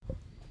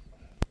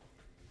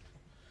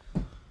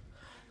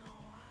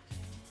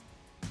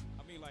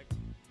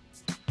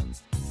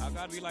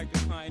Gotta be like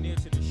the pioneer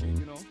to this shit,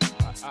 you know.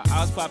 I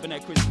was popping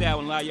that Cristal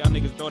and a lot of y'all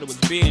niggas thought it was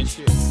beer and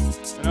shit,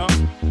 you know.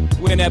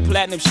 Wearing that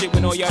platinum shit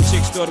when all y'all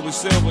chicks thought it was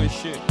silver and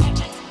shit.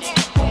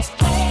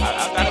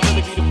 I gotta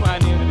really be the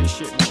pioneer to this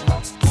shit,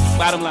 man.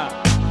 Bottom line.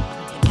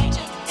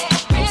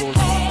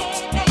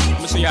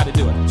 I'ma show you how to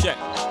do it. Check.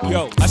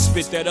 Yo, I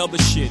spit that other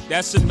shit.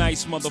 That's a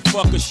nice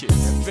motherfucker shit.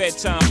 Fed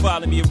time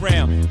follow me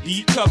around.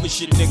 Deep cover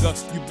shit,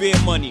 nigga. You bear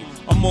money.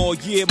 I'm all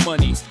year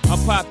money. I'm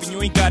popping,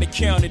 you ain't gotta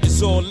count it.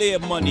 It's all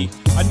live money.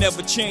 I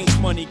never change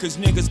money, cause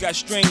niggas got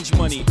strange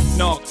money.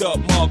 Knocked up,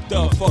 marked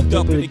up, fucked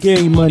up in the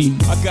game money.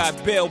 I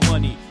got bail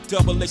money.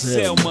 Double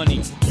XL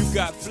money. You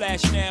got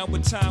flash now,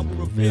 but time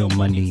will reveal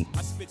money.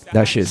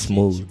 That shit's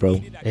smooth,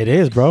 bro. It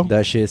is, bro.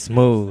 That shit's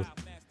smooth.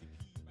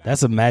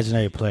 That's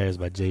Imaginary Players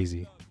by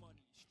Jay-Z.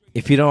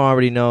 If you don't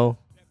already know,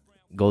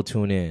 go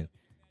tune in.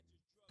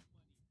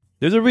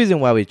 There's a reason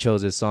why we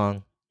chose this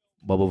song.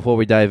 But before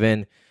we dive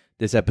in,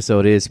 this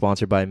episode is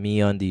sponsored by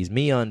MeUndies.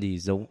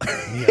 MeUndies.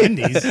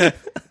 MeUndies?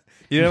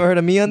 You never heard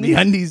of MeUndies?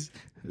 MeUndies?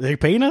 They're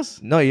paying us?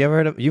 No, you've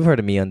heard of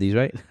MeUndies,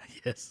 right?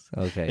 Yes.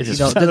 Okay. It's You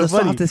just know, they're the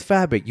funny. softest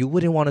fabric. You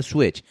wouldn't want to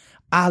switch.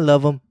 I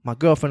love them. My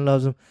girlfriend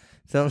loves them.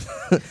 So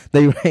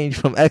they range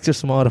from extra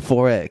small to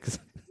 4X.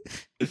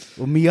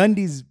 Well,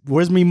 MeUndies,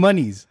 where's me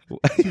monies?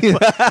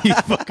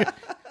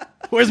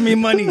 Where's me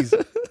monies?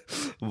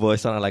 Boy,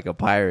 sounded like a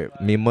pirate.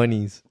 Me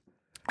Monies.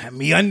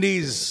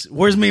 MeUndies,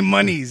 where's me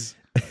monies?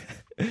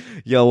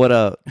 Yo, what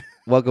up?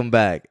 Welcome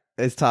back.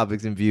 It's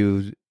Topics and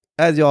Views.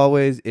 As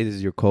always, it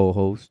is your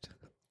co-host,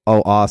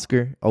 O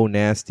Oscar, O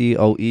Nasty,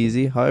 O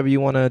Easy, however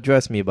you want to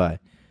address me by.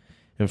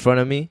 In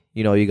front of me,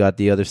 you know, you got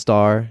the other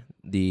star,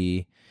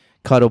 the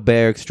Cuddle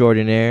Bear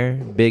Extraordinaire,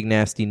 Big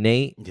Nasty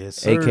Nate, Yes,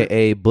 sir.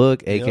 a.k.a.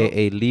 Book,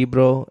 a.k.a.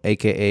 Libro,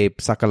 a.k.a.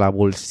 Saca la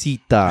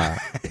Bolsita.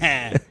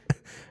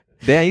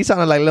 Damn, you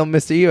sounded like little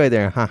Mr. E right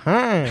there.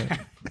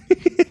 Ha-ha.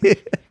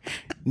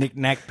 Knick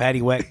knack, patty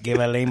whack, give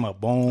a lame a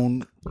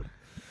bone.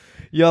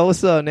 Yo,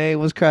 what's up, Nate?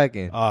 What's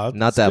cracking?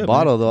 Not that good,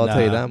 bottle, man. though. I'll Nah.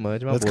 tell you that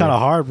much. It's kind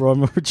of hard, bro. I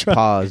remember trying.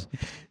 Pause.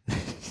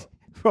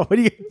 Bro, what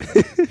do you?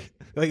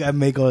 Like I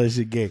make all this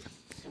shit gay.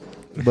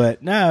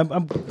 But nah,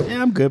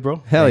 I'm good,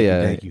 bro. Hell Thank you,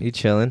 yeah. thank you. You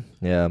chilling?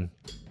 Yeah.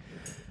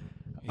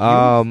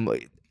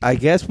 I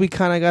guess we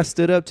kind of got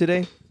stood up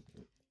today.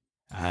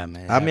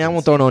 Man, I mean, I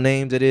won't throw no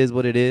names. It is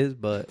what it is,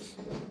 but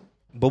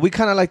we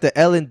kind of like the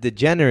Ellen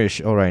DeGeneres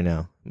show right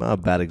now. A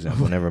bad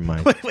example. Never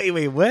mind.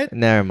 Wait, what?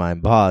 Never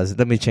mind. Pause.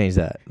 Let me change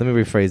that. Let me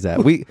rephrase that.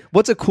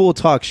 What's a cool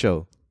talk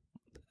show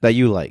that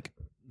you like?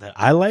 That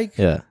I like?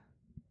 Yeah.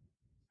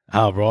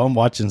 Oh, bro, I'm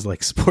watching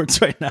like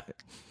sports right now.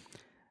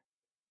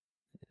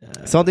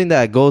 Something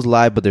that goes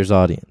live, but there's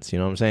audience. You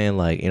know what I'm saying?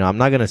 Like, you know, I'm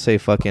not gonna say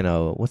fucking.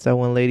 What's that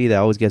one lady that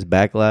always gets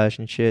backlash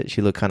and shit?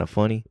 She looked kind of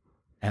funny.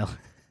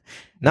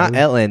 Not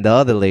Ellen, the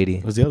other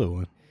lady. What's the other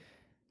one?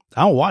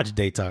 I don't watch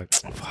Day Talk.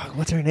 Fuck,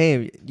 what's her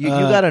name? You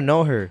gotta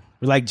know her.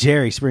 Like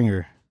Jerry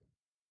Springer.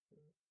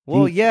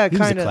 Well, yeah, he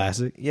was a kind of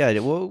classic. Yeah,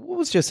 well,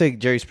 let's just say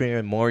Jerry Springer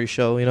and Maury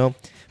show. You know,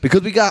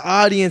 because we got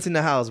audience in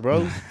the house,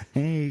 bro.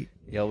 Hey,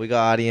 Yo, we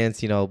got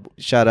audience. You know,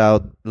 shout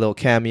out little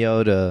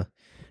cameo to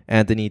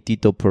Anthony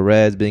Tito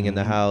Perez being in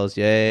the house.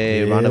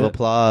 Yay! Yeah. Round of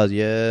applause.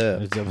 Yeah,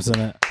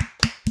 there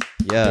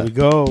yeah. we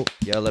go.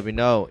 Yeah, let me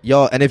know.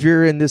 Yo, and if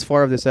you're in this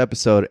far of this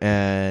episode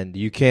and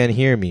you can't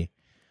hear me,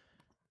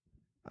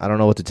 I don't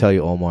know what to tell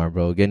you, Omar,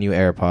 bro. Get new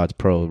AirPods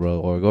Pro,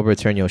 bro, or go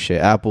return your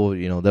shit. Apple,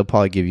 you know, they'll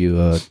probably give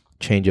you a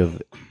change of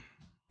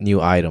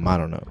new item. I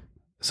don't know.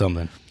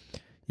 Something.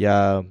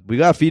 Yeah, we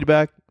got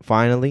feedback,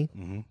 finally.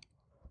 Mm-hmm.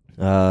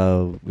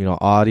 You know,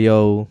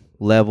 audio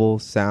level,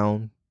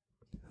 sounds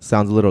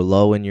a little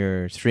low in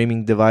your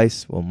streaming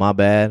device. Well, my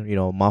bad. You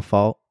know, my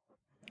fault.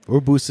 We're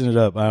boosting it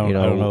up. I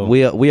don't know.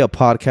 We a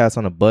podcast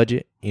on a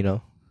budget, you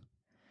know.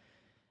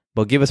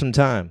 But give us some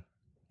time.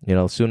 You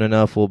know, soon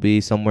enough we'll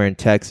be somewhere in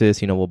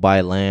Texas. You know, we'll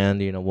buy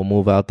land. You know, we'll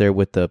move out there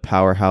with the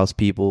powerhouse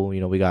people. You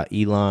know, we got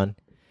Elon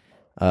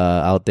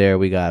out there.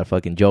 We got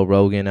fucking Joe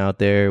Rogan out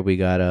there. We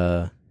got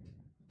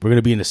we're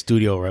gonna be in the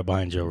studio right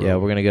behind Joe Rogan. yeah,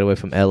 we're gonna get away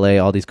from LA.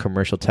 All these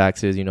commercial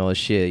taxes. You know,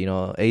 shit. You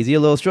know, AZ a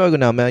little struggle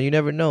now, man. You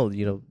never know.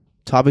 You know,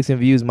 Topics and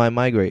Views might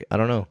migrate. I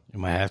don't know. You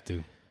might have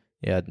to.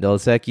 Yeah,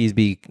 Dos Equis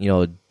be, you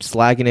know,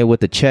 slacking it with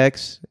the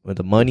checks, with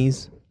the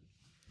monies.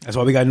 That's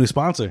why we got a new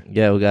sponsor.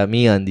 Yeah, we got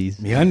MeUndies.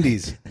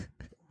 MeUndies.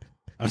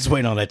 I'm just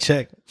waiting on that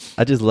check.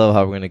 I just love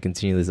how we're going to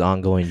continue this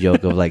ongoing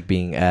joke of like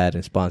being ad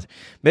and sponsor.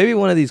 Maybe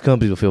one of these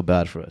companies will feel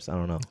bad for us. I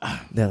don't know.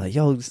 They're like,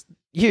 yo,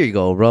 here you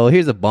go, bro.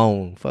 Here's a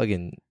bone.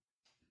 Fucking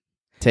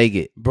take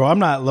it. Bro, I'm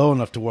not low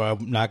enough to where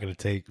I'm not going to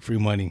take free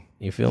money.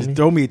 You feel Just me?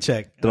 throw me a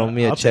check. Throw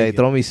me a I'll check. take it.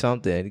 Throw me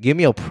something. Give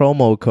me a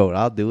promo code.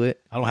 I'll do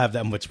it. I don't have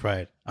that much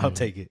pride. I'll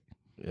take it.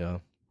 Yeah.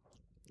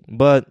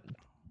 But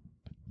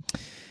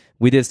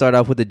we did start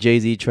off with the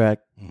Jay-Z track.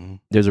 Mm-hmm.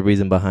 There's a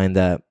reason behind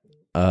that.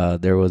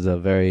 There was a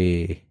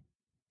very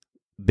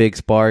big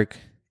spark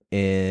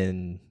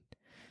in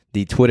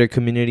the Twitter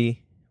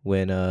community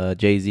when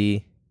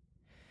Jay-Z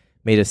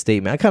made a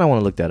statement. I kind of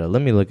want to look that up.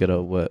 Let me look it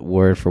up, what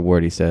word for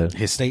word he said.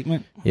 His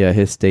statement? Yeah,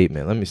 his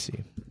statement. Let me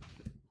see.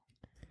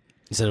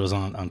 You said it was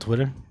on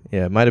Twitter?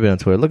 Yeah, it might have been on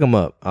Twitter. Look him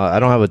up. I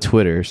don't have a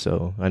Twitter,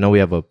 so I know we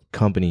have a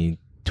company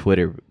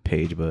Twitter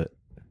page, but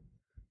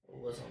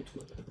What's on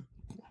Twitter?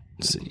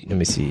 let's see. Let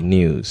me see.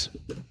 News.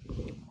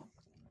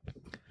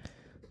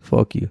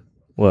 Fuck you.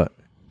 What?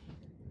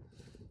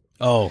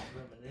 Oh.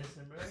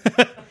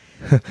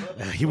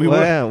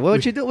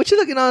 What you do? What you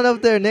looking on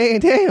up there,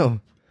 Nate?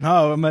 Damn.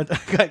 No, I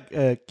got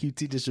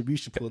QT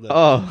distribution pulled up.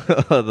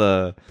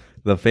 Oh,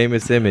 the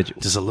famous image.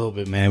 Just a little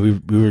bit, man. We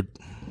were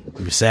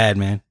sad,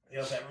 man. Yo,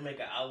 if I ever make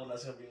an album,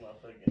 that's gonna be my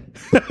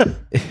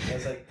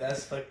fucking.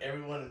 that's like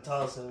everyone in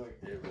Towson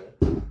right there,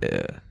 bro.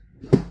 Yeah.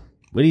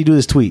 Where do you do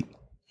this tweet?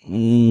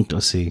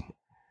 Let's see.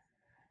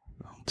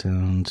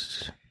 Come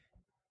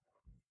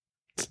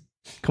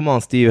on,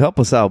 Steve, help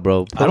us out,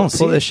 bro.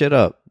 Pull this shit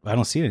up. I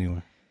don't see it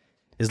anywhere.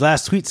 His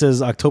last tweet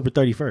says October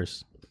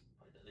 31st.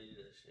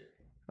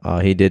 Oh,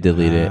 he did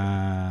delete it.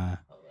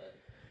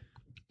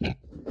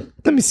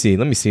 Let me see.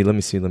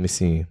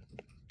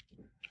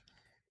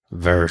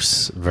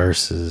 Verses.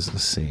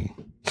 Let's see.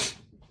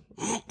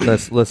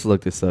 Let's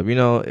look this up. You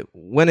know,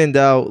 when in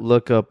doubt,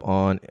 look up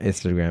on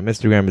Instagram.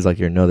 Instagram is like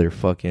your another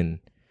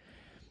fucking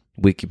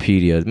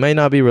Wikipedia. It may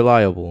not be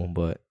reliable,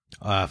 but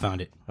I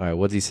found it. All right,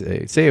 what's he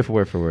say? Say it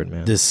word for word,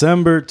 man.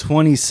 December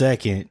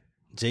 22nd,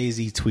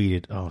 Jay-Z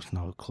tweeted. Oh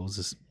no, close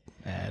this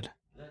ad.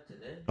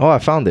 Oh, I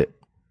found it.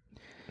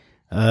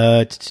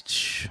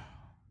 That's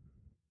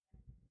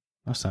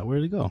not where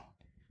to go.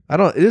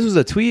 This was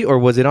a tweet, or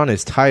was it on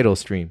his title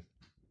stream?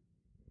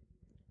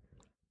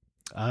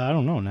 I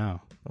don't know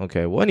now.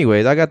 Okay. Well,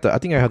 anyways, I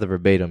think I have the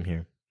verbatim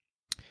here.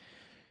 It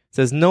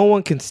says, "No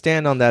one can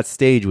stand on that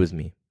stage with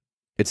me.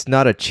 It's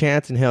not a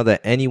chance in hell that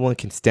anyone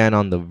can stand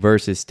on the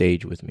versus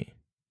stage with me."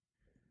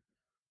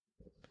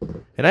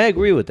 And I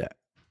agree with that.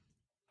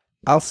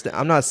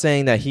 I'm not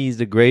saying that he's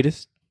the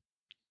greatest,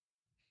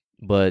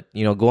 but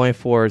you know, going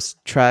for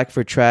track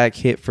for track,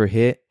 hit for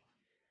hit,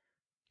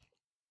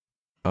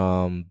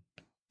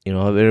 you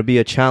know, it'll be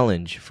a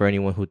challenge for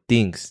anyone who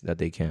thinks that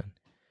they can.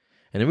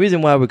 And the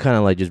reason why we're kind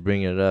of like just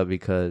bringing it up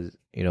because,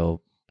 you know,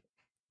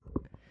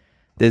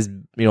 this,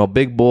 you know,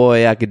 big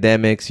boy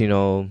academics, you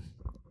know,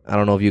 I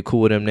don't know if you're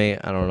cool with him, Nate.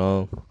 I don't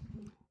know.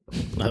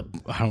 I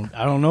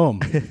don't know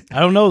him. I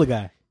don't know the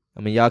guy.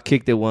 I mean, y'all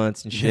kicked it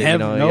once and shit.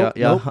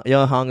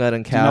 Y'all hung out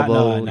in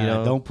Cabo. You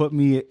know, don't put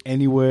me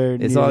anywhere.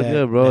 It's all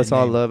good, bro. It's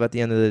all love at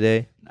the end of the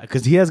day.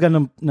 Because he has got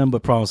nothing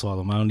but problems with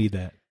him. I don't need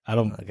that. I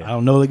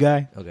don't know the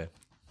guy. Okay.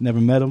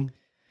 Never met him.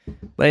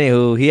 But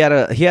anywho, he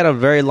had a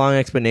very long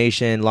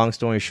explanation. Long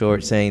story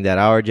short, saying that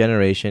our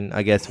generation,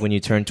 I guess, when you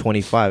turn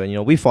 25, and you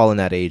know, we fall in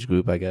that age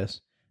group. I guess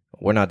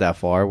we're not that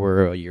far.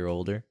 We're a year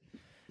older.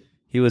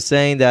 He was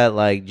saying that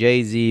like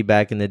Jay-Z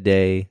back in the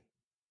day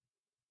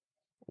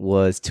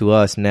was to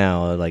us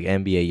now like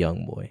NBA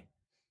YoungBoy.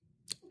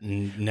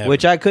 Never.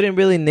 Which I couldn't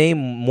really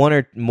name one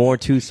or more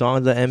two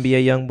songs of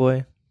NBA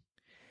YoungBoy.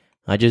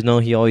 I just know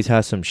he always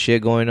has some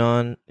shit going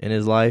on in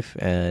his life,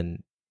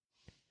 and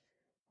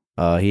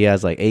he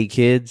has like 8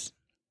 kids.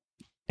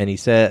 And he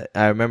said,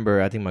 I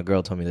remember, I think my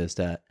girl told me this,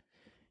 that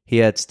he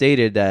had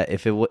stated that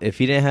if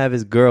he didn't have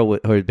his girl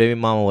with, or his baby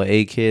mama with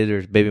 8 kids, or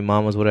his baby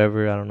mamas,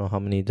 whatever, I don't know how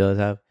many he does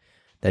have,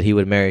 that he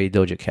would marry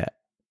Doja Cat.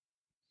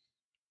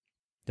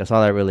 That's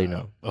all I really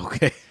know.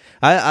 Okay.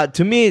 I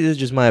to me, this is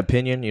just my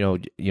opinion. You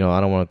know,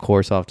 I don't want to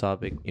course off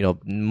topic. You know,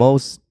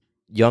 most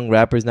young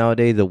rappers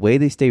nowadays, the way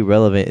they stay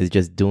relevant is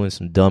just doing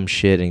some dumb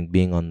shit and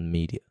being on the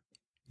media.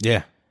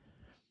 Yeah.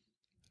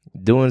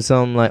 Doing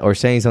something like, or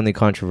saying something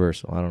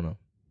controversial. I don't know.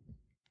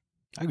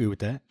 I agree with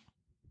that.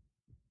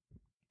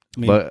 I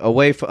mean, But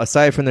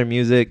aside from their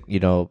music, you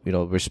know,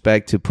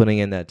 respect to putting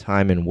in that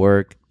time and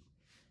work,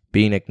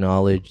 being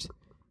acknowledged,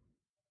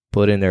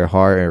 put in their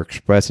heart, or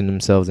expressing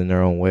themselves in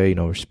their own way, you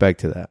know,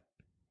 respect to that.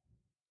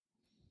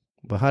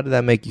 But how did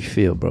that make you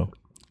feel, bro?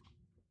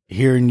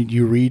 hearing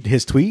you read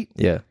his tweet,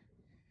 Yeah.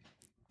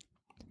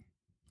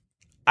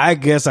 I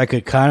guess I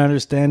could kind of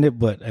understand it,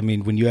 but I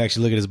mean, when you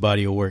actually look at his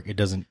body of work, it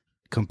doesn't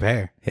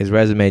compare. His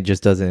resume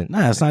just doesn't.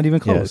 Nah, it's not even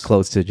close. Yeah,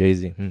 close to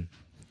Jay-Z.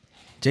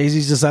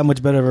 Jay-Z's just that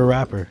much better of a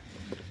rapper.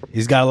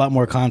 He's got a lot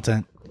more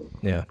content.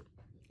 Yeah.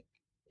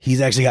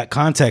 He's actually got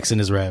context in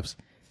his raps.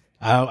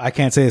 I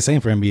can't say the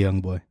same for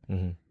NBA YoungBoy.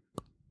 Mm-hmm.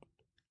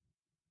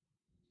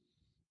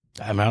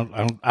 I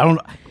mean, I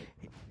don't.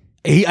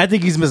 I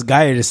think he's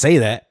misguided to say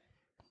that,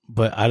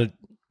 but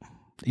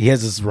he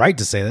has his right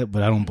to say that,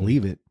 but I don't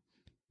believe it.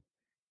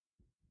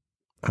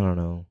 I don't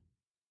know.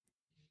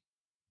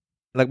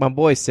 Like my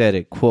boy said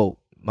it, quote,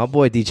 my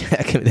boy DJ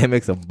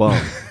Academic's a bum.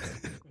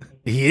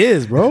 He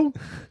is, bro.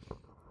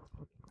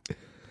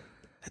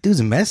 That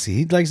dude's messy.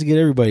 He likes to get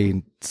everybody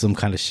in some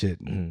kind of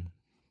shit. Mm.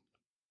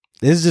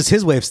 This is just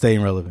his way of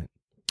staying relevant.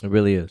 It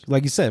really is.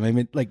 Like you said, I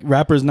mean, like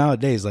rappers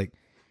nowadays, like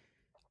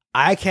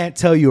I can't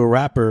tell you a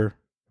rapper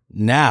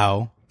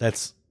now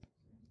that's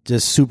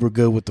just super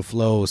good with the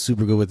flow,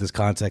 super good with his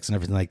context and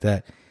everything like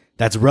that.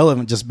 That's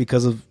relevant just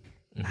because of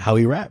how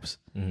he raps.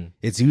 Mm-hmm.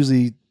 It's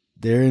usually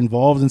they're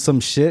involved in some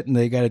shit and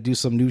they got to do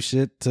some new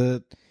shit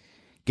to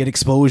get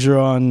exposure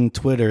on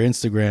Twitter,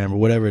 Instagram, or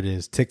whatever it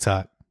is,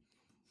 TikTok.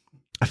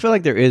 I feel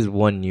like there is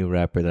one new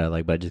rapper that I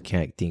like, but I just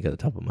can't think at the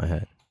top of my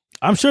head.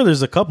 I'm sure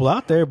there's a couple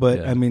out there, but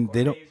Yeah. I mean,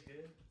 they don't.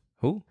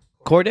 Who?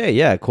 Corday.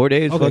 Yeah,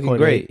 Corday is fucking Corday.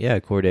 great. Yeah,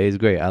 Corday is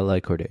great. I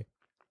like Corday.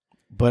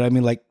 But I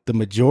mean, like the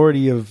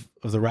majority of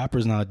the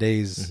rappers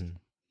nowadays.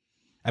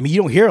 I mean,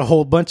 you don't hear a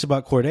whole bunch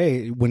about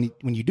Corday. When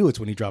you do, it's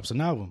when he drops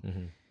an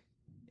album.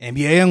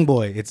 NBA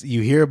YoungBoy, it's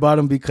you hear about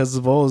him because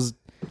of all his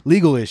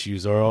legal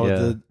issues or all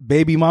the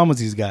baby mamas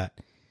he's got.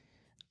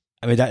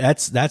 I mean,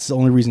 that's the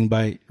only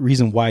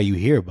reason why you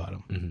hear about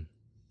him. And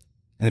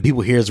then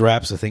people hear his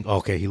raps and think,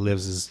 okay, he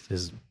lives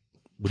his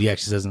what he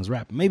actually says in his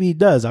rap. Maybe he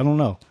does. I don't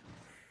know.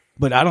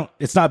 But I don't.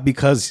 It's not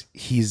because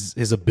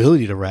his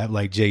ability to rap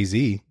like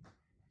Jay-Z.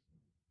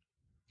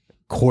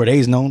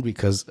 Corday's known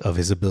because of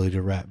his ability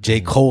to rap.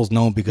 J. Cole's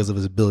known because of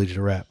his ability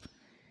to rap.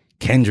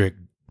 Kendrick,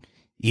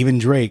 even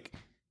Drake,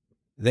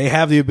 they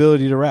have the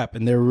ability to rap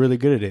and they're really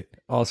good at it.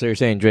 Also, you're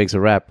saying Drake's a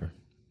rapper.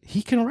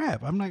 He can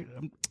rap. I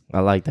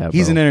like that.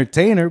 He's bro. an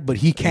entertainer, but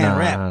he can't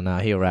rap. Nah,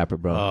 he a rapper,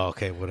 bro. Oh,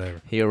 okay, whatever.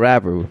 He a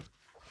rapper.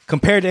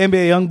 Compared to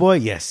NBA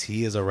YoungBoy, yes,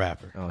 he is a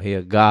rapper. Oh, he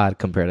a god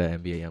compared to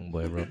NBA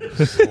YoungBoy, bro.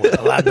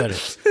 A lot better.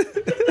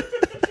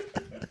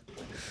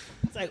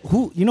 It's like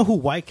who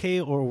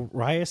YK or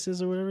Rias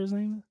is or whatever his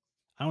name is?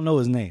 I don't know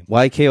his name.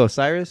 YK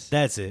Osiris?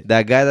 That's it.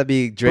 That guy that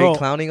be Drake Bro,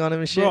 clowning on him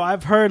and shit? Bro,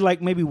 I've heard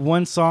like maybe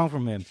one song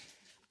from him.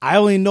 I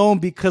only know him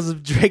because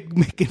of Drake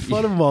making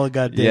fun of him all the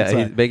goddamn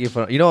time. He's making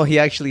fun. You know, he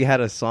actually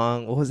had a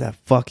song. What was that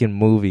fucking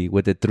movie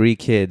with the 3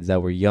 kids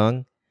that were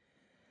young?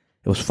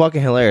 It was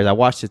fucking hilarious. I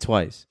watched it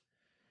twice.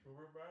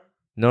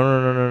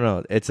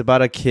 No. It's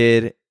about a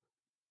kid.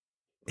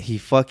 He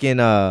fucking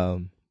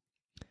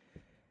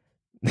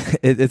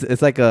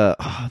it's like a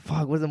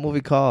what's the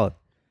movie called?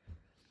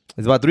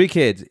 It's about 3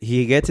 kids.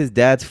 He gets his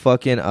dad's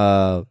fucking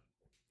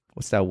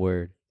what's that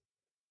word?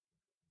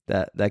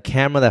 That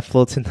camera that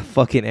floats in the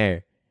fucking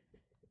air.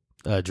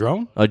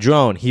 Drone? A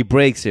drone. He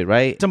breaks it,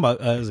 right? Talking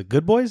about is it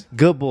Good Boys?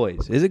 Good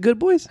Boys. Is it Good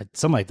Boys?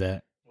 Something like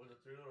that.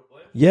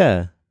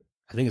 Yeah.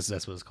 I think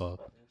that's what it's called.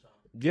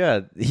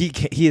 Yeah,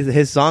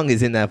 his song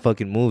is in that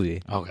fucking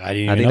movie. Oh, I didn't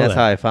even I think know that's that.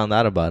 how I found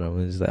out about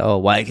him. It's like, oh,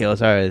 YK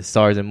Osiris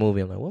stars in movie.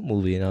 I'm like, what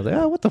movie? And I was like,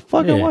 oh, what the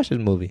fuck? I watched this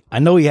movie. I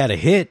know he had a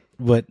hit,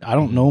 but I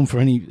don't know him for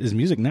any of his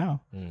music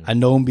now. I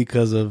know him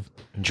because of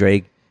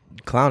Drake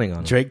clowning on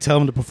him. Drake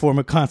telling him to perform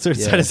a concert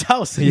at his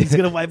house, and he's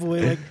gonna wipe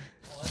away like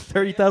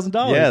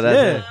 $30,000. Yeah, that's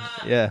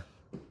him. Yeah,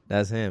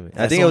 that's him.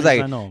 I think it was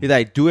like he's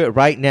like, do it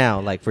right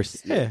now, like for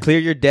clear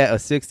your debt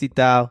of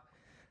 $60,000.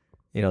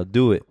 You know,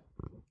 do it.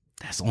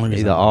 That's the only He's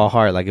reason. all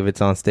heart, like if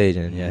it's on stage,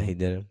 and he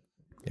did it.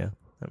 Yeah,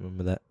 I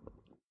remember that.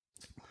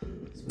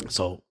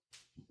 So,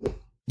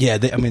 yeah,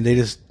 they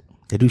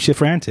do shit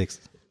for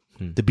antics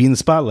to be in the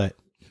spotlight.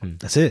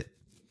 That's it.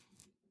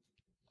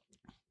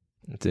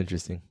 It's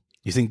interesting.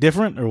 You think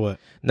different or what?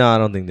 No, I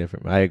don't think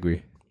different. I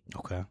agree.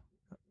 Okay.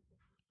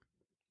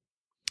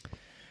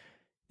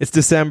 It's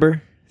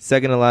December,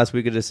 second to last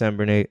week of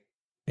December, Nate.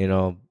 You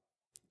know,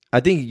 I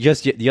think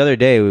just the other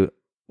day,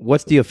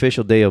 what's the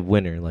official day of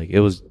winter? Like, it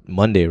was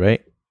Monday,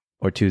 right?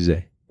 Or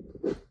Tuesday?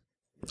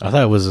 I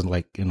thought it was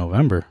like in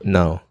November.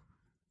 No.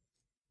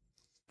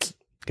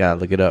 Gotta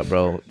look it up,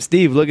 bro.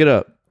 Steve, look it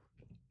up.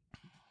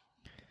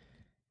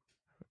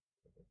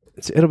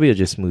 It'll be a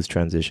just smooth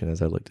transition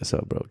as I look this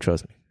up, bro.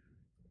 Trust me.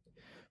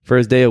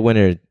 First day of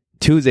winter,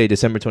 Tuesday,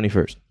 December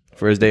 21st.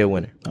 First day of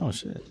winter. Oh,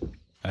 shit.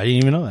 I didn't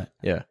even know that.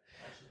 Yeah.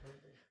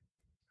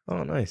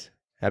 Oh, nice.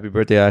 Happy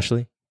birthday,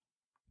 Ashley.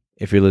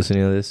 If you're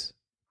listening to this,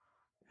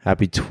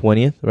 happy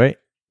 20th, right?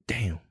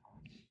 Damn.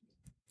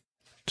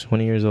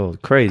 20 years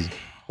old. Crazy.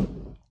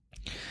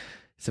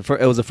 So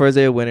it was the first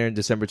day of winter,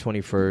 December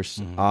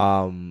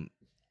 21st.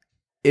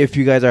 If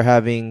you guys are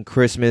having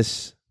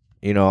Christmas,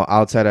 you know,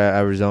 outside of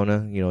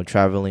Arizona, you know,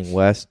 traveling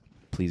west,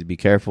 please be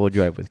careful.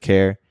 Drive with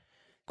care.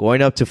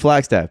 Going up to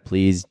Flagstaff,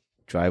 please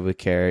drive with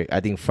care.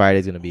 I think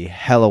Friday's going to be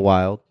hella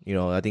wild. You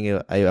know, I think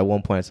at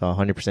one point I saw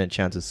 100%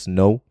 chance of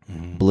snow,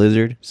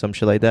 blizzard, some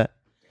shit like that.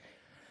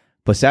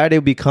 But Saturday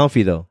will be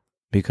comfy, though,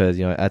 because,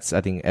 you know, I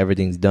think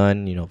everything's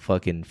done. You know,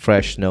 fucking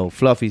fresh snow,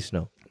 fluffy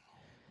snow.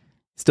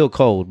 Still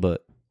cold,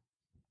 but.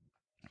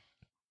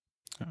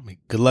 I mean,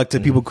 good luck to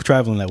people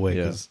traveling that way.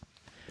 Yeah.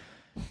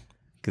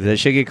 Because that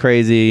shit get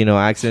crazy. You know,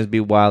 accidents be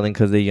wilding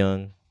because they're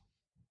young.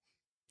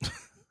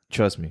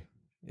 Trust me.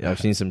 Yeah, I've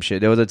seen some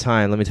shit. There was a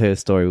time, let me tell you a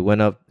story. We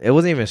went up. It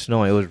wasn't even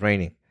snowing. It was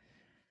raining.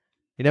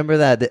 You remember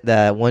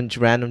that one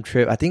random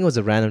trip? I think it was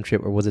a random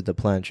trip, or was it the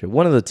planned trip?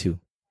 One of the two.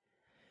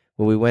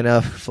 Where we went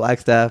up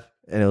Flagstaff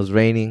and it was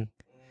raining.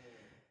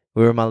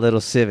 We were in my little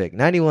Civic,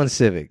 91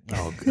 Civic.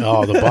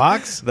 Oh, the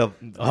box?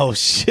 Oh,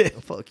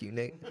 shit. Fuck you,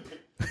 Nick.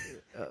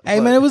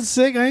 Hey, man, it was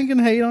sick. I ain't going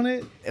to hate on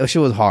it. That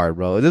shit was hard,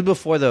 bro. This was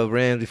before the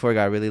rims, before it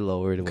got really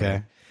lowered.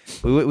 Okay.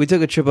 We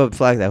took a trip up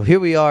Flagstaff. Here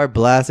we are,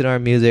 blasting our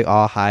music,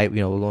 all hype. You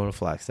know, we're going to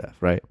Flagstaff,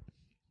 right?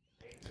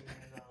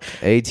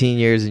 18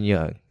 years and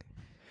young.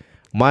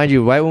 Mind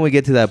you, right when we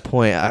get to that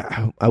point,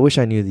 I wish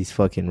I knew these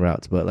fucking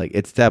routes, but like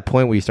it's that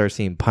point where you start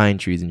seeing pine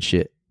trees and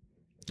shit.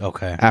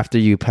 Okay. After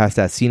you pass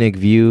that scenic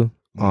view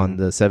on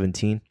the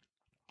 17.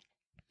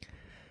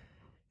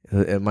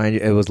 Mind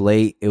you, it was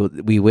late.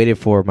 We waited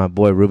for my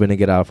boy Ruben to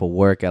get out for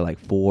work at like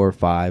 4 or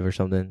 5 or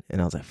something,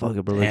 and I was like, "Fuck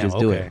it, bro, let's just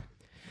do it."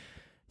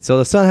 So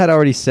the sun had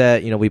already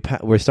set.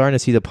 We're starting to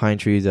see the pine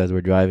trees as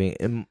we're driving.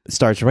 It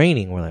starts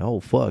raining. We're like,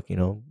 "Oh fuck!"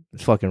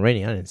 It's fucking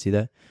raining. I didn't see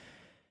that.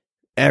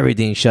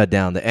 Everything shut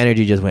down. The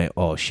energy just went,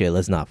 "Oh shit,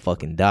 let's not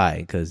fucking die,"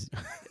 because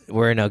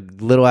we're in a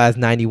little ass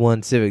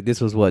 91 Civic. This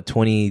was what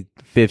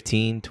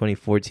 2015,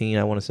 2014,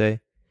 I want to say.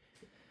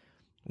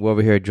 We're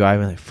over here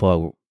driving like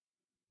fuck.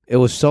 It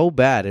was so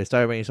bad. It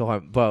started raining so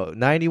hard. Bro,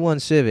 91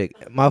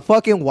 Civic. My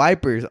fucking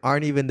wipers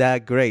aren't even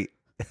that great.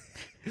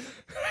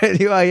 And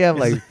here I am,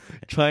 like,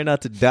 trying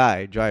not to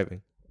die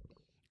driving.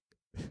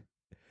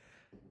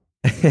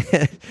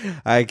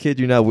 I kid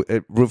you not.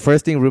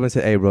 First thing Ruben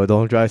said, "Hey, bro,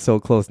 don't drive so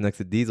close next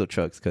to diesel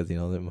trucks." Because,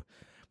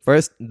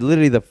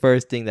 literally the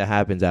first thing that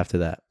happens after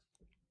that.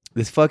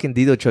 This fucking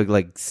diesel truck,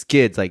 like,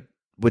 skids, like,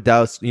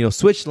 without,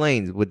 switch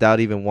lanes without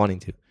even wanting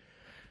to.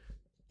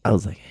 I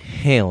was like,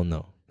 hell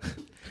no.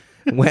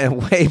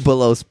 Went way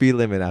below speed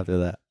limit after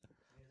that.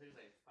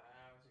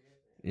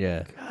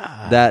 Yeah.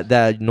 God.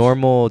 That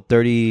normal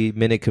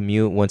 30-minute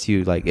commute once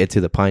you like get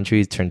to the pine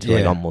trees turned to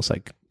like almost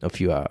like a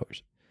few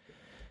hours.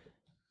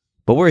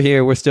 But we're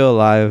here. We're still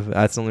alive.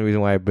 That's the only reason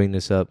why I bring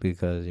this up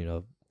because,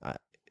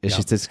 it's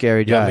just a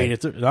scary drive.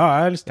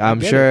 I understand.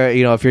 I'm sure,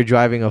 if you're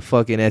driving a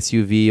fucking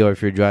SUV or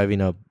if you're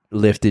driving a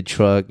lifted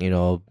truck,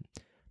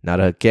 not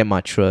a get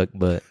my truck,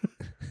 but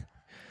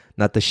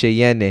not the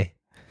Cheyenne,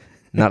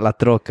 not La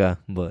Troca,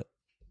 but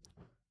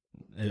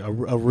a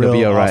real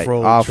be all right.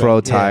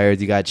 Off-road truck,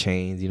 tires, you got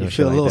chains, you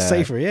feel a little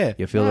safer, yeah.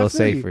 You feel a little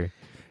safer.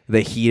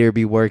 The heater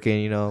be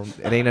working,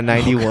 it ain't a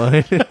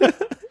 91.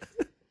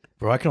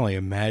 Bro, I can only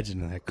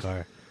imagine that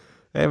car.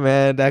 Hey,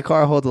 man, that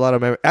car holds a lot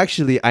of memory.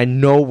 Actually, I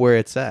know where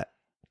it's at.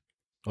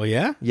 Oh,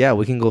 yeah? Yeah,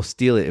 we can go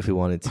steal it if we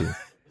wanted to.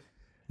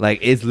 Like,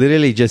 it's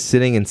literally just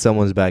sitting in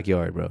someone's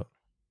backyard, bro.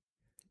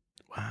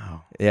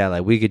 Wow. Yeah,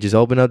 like, we could just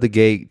open up the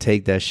gate,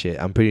 take that shit.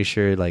 I'm pretty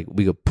sure, like,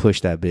 we could push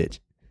that bitch.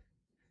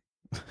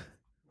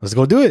 Let's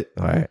go do it.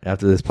 All right,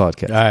 after this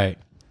podcast. All right.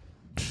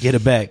 Get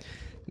it back.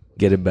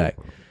 Get it back.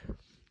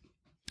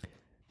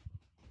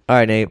 All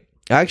right, Nate.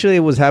 I actually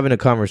was having a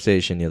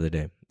conversation the other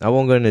day. I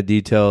won't go into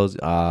details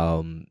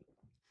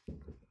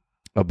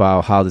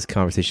about how this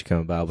conversation came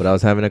about, but I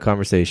was having a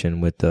conversation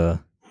with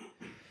the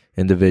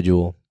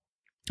individual.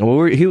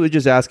 And he was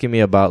just asking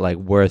me about like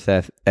worth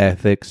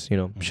ethics,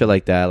 shit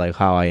like that, like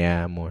how I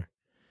am or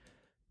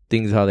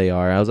things how they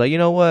are. I was like, you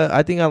know what?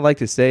 I think I'd like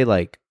to say I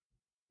like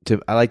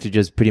to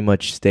just pretty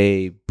much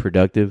stay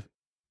productive.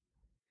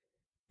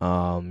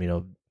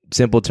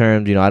 Simple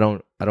terms, I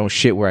don't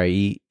shit where I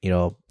eat.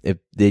 If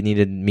they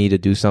needed me to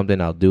do something,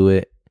 I'll do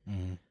it.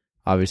 Mm-hmm.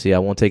 Obviously, I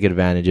won't take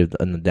advantage of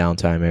in the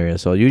downtime area.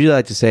 So I usually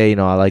like to say,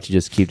 I like to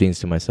just keep things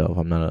to myself.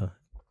 I'm not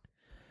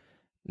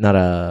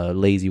a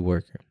lazy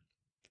worker.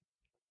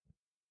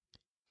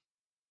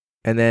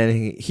 And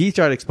then he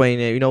started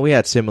explaining it. We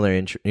had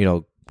similar,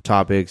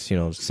 topics,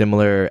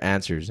 similar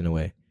answers in a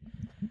way.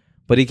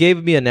 But he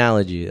gave me an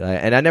analogy,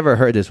 and I never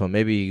heard this one.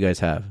 Maybe you guys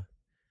have.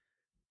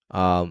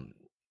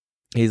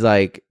 He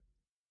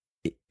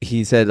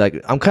said,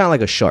 I'm kind of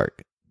like a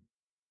shark.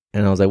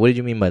 And I was like, what did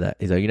you mean by that?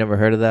 He's like, you never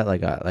heard of that?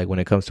 Like when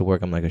it comes to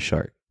work, I'm like a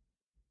shark.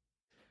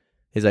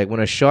 He's like, when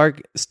a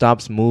shark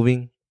stops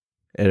moving,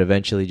 it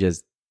eventually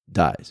just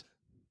dies.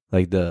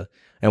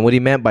 And what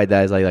he meant by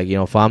that is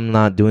if I'm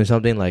not doing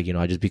something,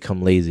 I just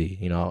become lazy.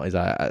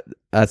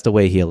 That's the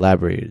way he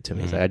elaborated to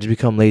me. He's like, I just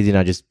become lazy and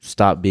I just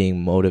stop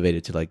being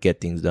motivated to get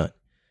things done.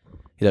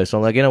 He's like, so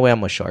I'm like, in a way,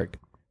 I'm a shark.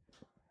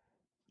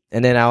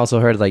 And then I also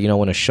heard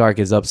when a shark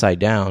is upside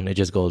down, it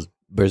just goes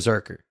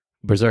berserk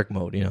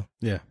mode.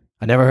 Yeah.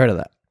 I never heard of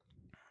that.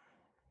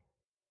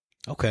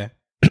 Okay.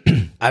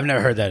 I've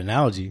never heard that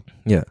analogy.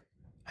 Yeah.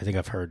 I think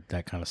I've heard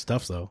that kind of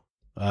stuff though.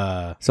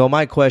 So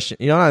my question,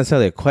 not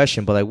necessarily a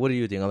question, but what do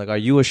you think? Are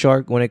you a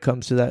shark when it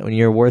comes to that? When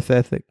you're worth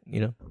ethic,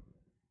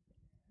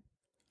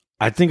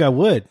 I think I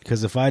would,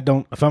 because if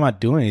I'm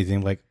not doing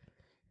anything,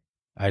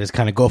 I just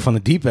kind of go off on the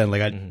deep end,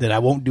 that I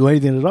won't do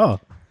anything at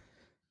all.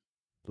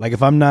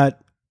 If I'm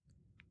not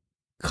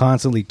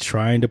constantly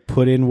trying to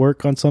put in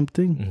work on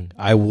something,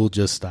 I will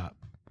just stop.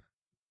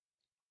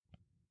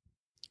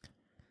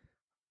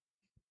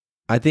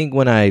 I think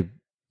when I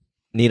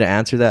need to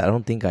answer that, I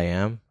don't think I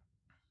am.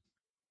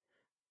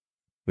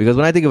 Because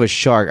when I think of a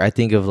shark, I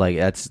think of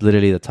that's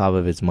literally the top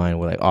of its mind.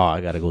 We're like, oh, I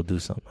got to go do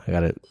something. I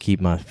got to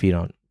keep my feet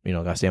on,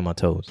 got to stay on my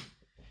toes.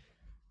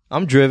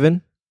 I'm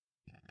driven.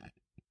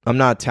 I'm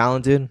not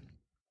talented.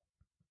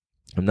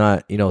 I'm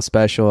not,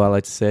 special, I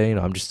like to say.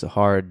 I'm just I'm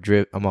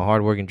a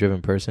hardworking,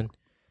 driven person.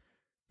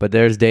 But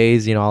there's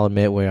days, I'll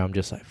admit where I'm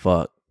just like,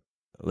 fuck.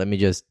 Let me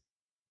just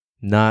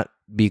not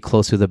be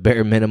close to the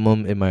bare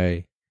minimum in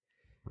my,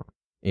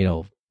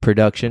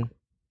 production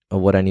of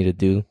what I need to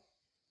do.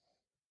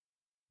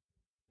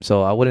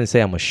 So I wouldn't say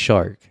I'm a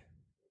shark,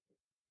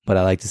 but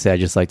I like to say I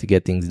just like to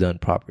get things done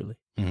properly.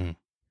 Mm-hmm.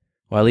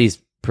 Or at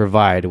least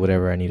provide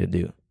whatever I need to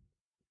do.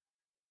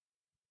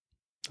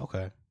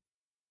 Okay.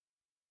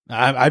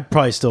 I'd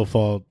probably still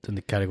fall in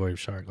the category of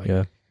shark.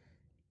 Yeah.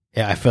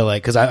 Yeah, I feel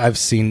like because I've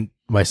seen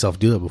myself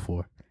do that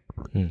before.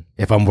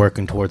 If I'm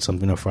working towards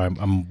something, or if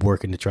I'm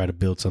working to try to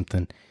build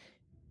something,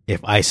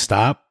 if I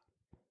stop,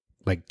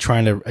 like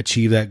trying to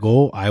achieve that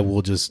goal, I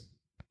will just.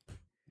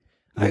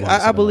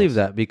 I believe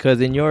that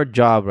because in your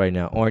job right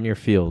now or in your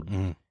field,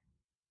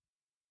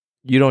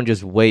 you don't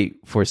just wait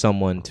for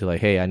someone to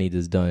like, hey, I need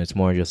this done. It's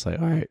more just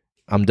like, all right,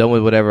 I'm done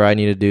with whatever I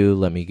need to do.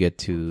 Let me get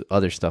to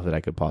other stuff that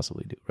I could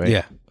possibly do. Right?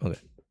 Yeah. Okay.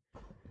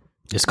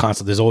 It's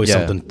constant. There's always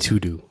something to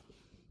do.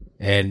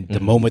 And the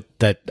moment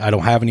that I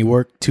don't have any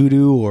work to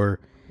do, or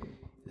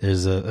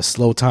there's a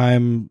slow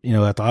time,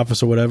 at the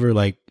office or whatever,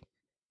 like,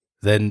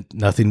 then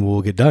nothing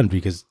will get done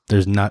because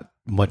there's not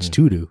much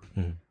to do.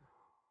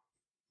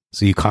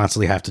 So you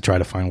constantly have to try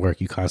to find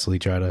work. You constantly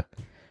try to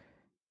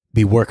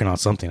be working on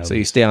something. So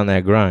you stay on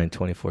that grind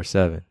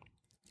 24/7.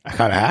 I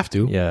kind of have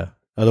to. Yeah.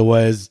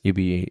 Otherwise,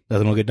 nothing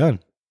will get done.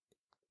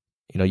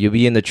 You'll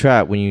be in the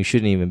trap when you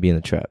shouldn't even be in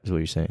the trap, is what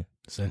you're saying.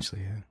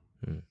 Essentially,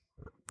 yeah.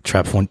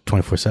 Trap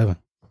 24/7.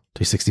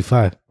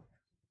 365.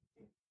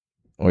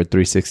 Or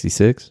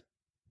 366.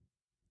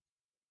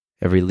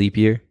 Every leap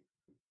year.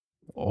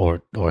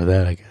 Or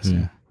that, I guess.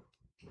 Yeah.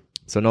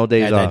 So no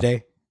days off. That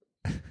day.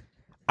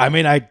 I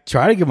mean, I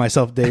try to give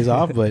myself days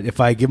off, but if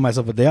I give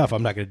myself a day off,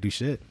 I'm not going to do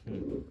shit.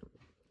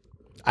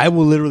 I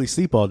will literally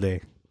sleep all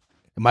day.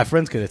 And my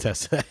friends could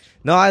attest to that.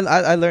 No,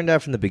 I learned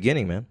that from the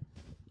beginning, man.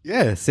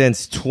 Yeah.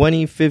 Since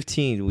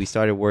 2015, we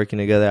started working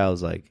together. I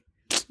was like,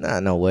 nah,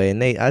 no way. And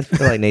Nate, I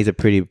feel like Nate's a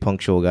pretty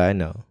punctual guy.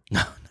 No.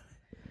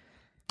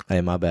 Hey,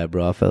 my bad,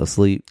 bro. I fell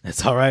asleep.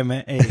 It's all right,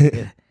 man.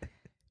 Hey,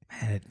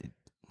 man,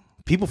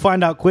 people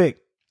find out quick.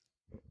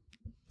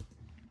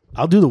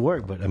 I'll do the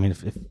work, but I mean,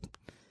 if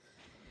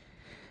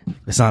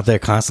it's not there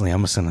constantly,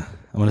 I'm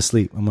gonna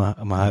sleep. I'm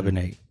gonna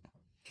hibernate,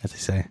 as they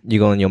say. You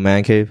go in your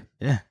man cave?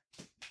 Yeah,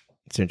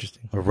 it's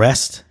interesting. Or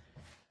rest.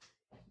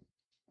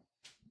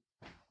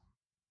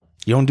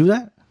 You don't do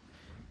that?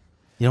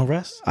 You don't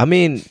rest? I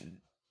mean,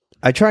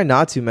 I try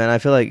not to, man. I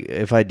feel like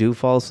if I do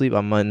fall asleep,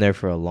 I'm in there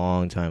for a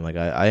long time. Like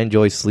I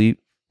enjoy sleep.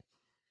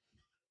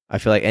 I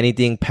feel like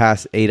anything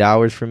past 8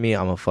 hours for me,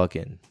 I'm gonna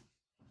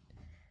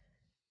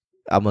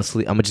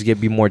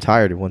just be more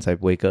tired once I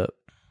wake up.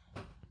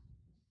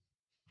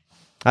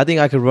 I think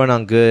I could run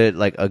on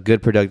a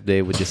good productive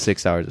day with just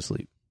 6 hours of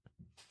sleep.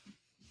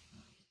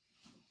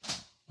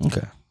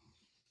 Okay.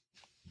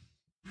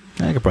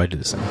 I could probably do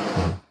the same.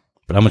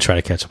 But I'm gonna try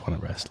to catch up on the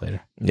rest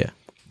later. Yeah.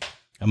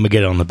 I'm gonna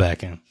get it on the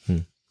back end.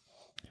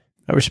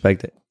 I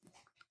respect it.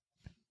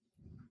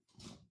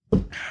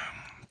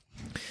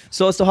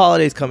 So it's the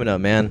holidays coming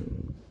up,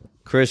 man.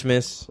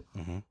 Christmas.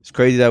 It's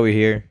crazy that we're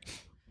here.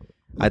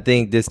 I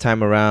think this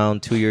time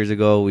around, 2 years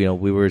ago,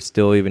 we were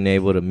still even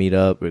able to meet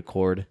up,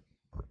 record.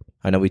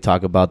 I know we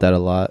talk about that a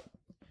lot.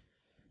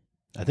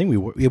 I think we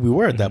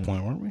were at that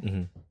point, weren't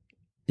we?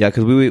 Yeah,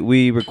 because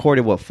we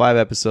recorded 5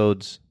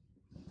 episodes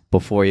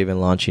before even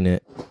launching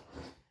it.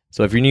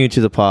 So if you're new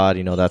to the pod,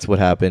 that's what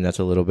happened. That's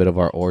a little bit of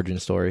our origin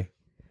story.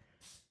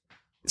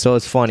 So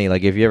it's funny,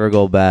 like if you ever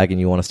go back and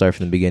you want to start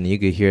from the beginning, you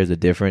could hear the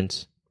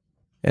difference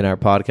in our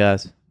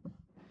podcast.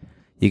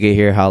 You could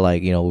hear how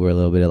we were a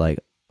little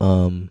bit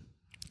of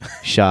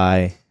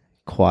shy,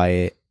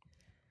 quiet,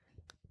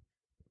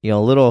 a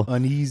little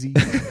uneasy.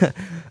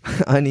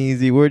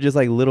 Uneasy. We're just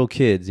like little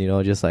kids,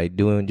 just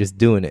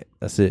doing it.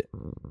 That's it.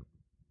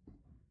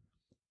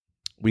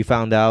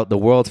 The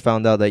world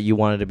found out that you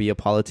wanted to be a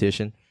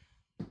politician.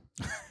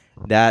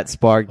 That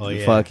sparked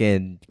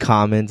fucking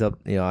comments up.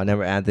 I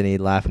remember Anthony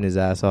laughing his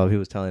ass off. He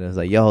was telling us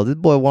like, "Yo, this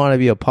boy wanted to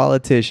be a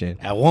politician."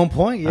 At one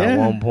point, yeah. At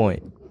one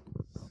point.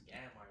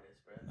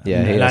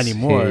 Yeah, not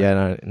anymore.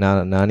 Yeah,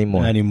 not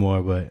anymore. Not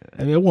anymore, but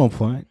I mean, at one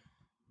point,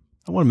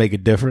 I want to make a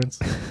difference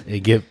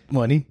and get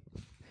money.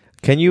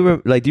 Can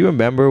you do you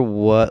remember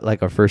what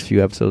our first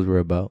few episodes were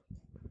about?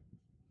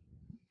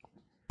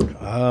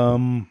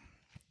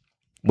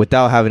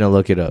 Without having to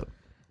look it up.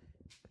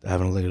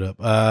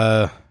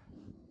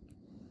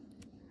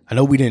 I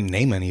know we didn't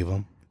name any of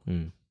them.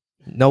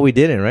 No, we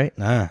didn't, right?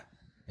 Nah.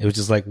 It was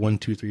just like 1,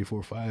 2, 3,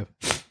 4, 5.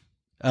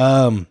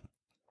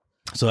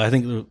 So I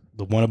think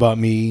the one about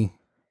me,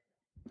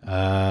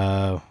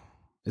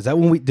 is that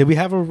when did we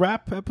have a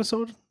rap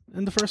episode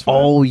in the first 5?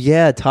 Oh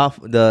yeah,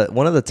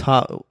 one of the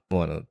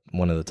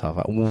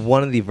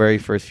very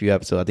first few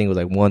episodes, I think it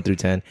was 1 through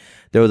 10.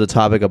 There was a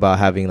topic about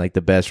having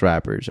the best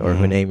rappers or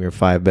who name your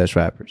 5 best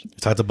rappers. We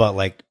talked about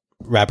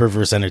rapper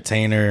versus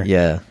entertainer.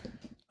 Yeah.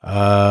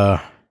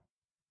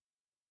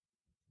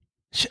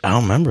 I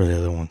don't remember the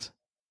other ones.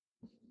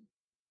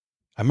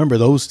 I remember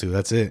those 2.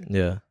 That's it.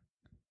 Yeah.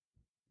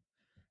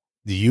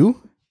 Do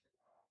you?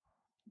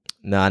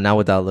 Nah, not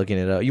without looking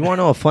it up. You want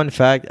to know a fun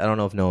fact? I don't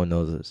know if no one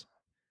knows this.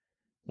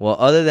 Well,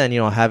 other than,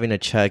 having to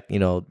check,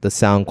 the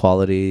sound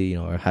quality,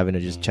 or having to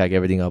just check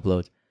everything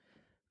uploads,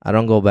 I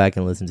don't go back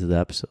and listen to the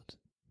episodes.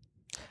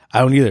 I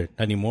don't either.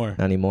 Not anymore.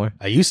 Not anymore?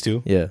 I used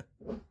to. Yeah.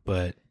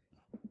 But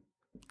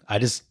I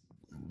just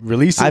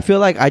release it. I feel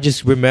like I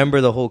just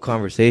remember the whole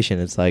conversation.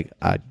 It's like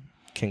I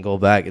can go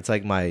back. It's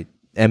like my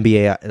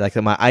NBA, like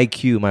my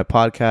IQ, my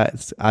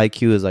podcast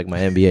IQ is like my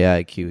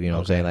NBA IQ. You know what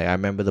I'm saying? Like I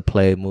remember the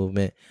play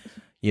movement.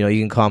 You know,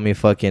 you can call me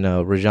fucking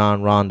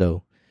Rajon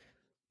Rondo.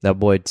 That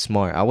boy's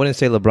smart. I wouldn't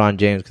say LeBron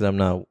James because I'm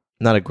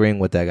not agreeing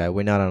with that guy.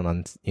 We're not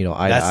on you know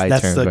eye to eye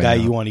terms. That's the right guy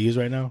now. you want to use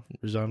right now,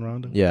 Rajon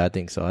Rondo. Yeah, I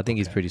think so. I think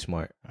he's pretty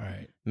smart. All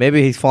right.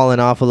 Maybe he's falling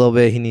off a little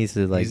bit. He needs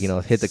to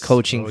hit the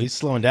coaching. He's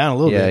slowing down a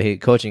little bit. Yeah,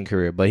 coaching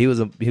career. But he was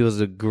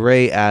a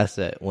great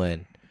asset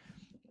when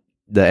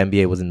the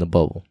NBA was in the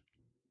bubble.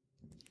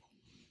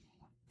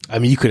 I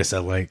mean, you could have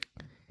said like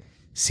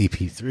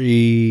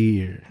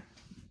CP3 or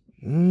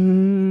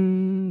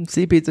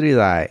CP3 is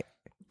alright.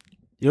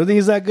 You don't think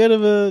he's that good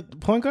of a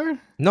point guard?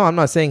 No, I'm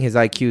not saying his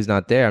IQ is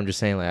not there. I'm just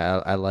saying like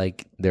I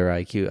like their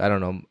IQ. I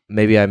don't know.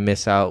 Maybe I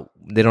miss out.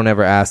 They don't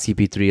ever ask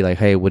CP3 like,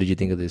 "Hey, what did you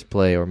think of this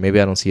play?" Or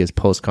maybe I don't see his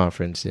post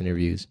conference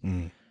interviews.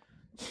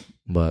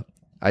 But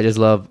I just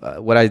love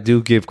what I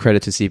do give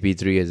credit to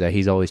CP3 is that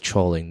he's always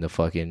trolling the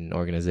fucking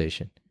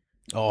organization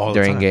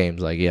during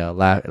games. Like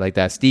like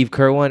that Steve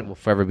Kerr one will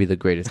forever be the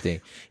greatest thing.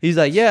 He's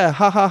like, "Yeah,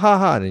 ha ha ha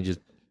ha," and he just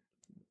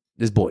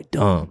this boy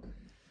dumb.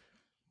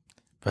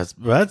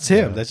 That's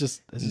him. That's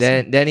just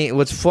then he.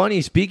 What's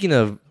funny? Speaking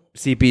of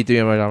CP3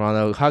 and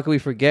Rondo, how can we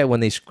forget when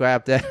they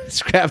scrapped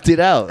it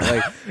out?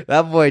 Like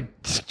that boy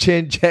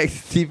chin checked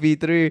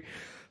CP3.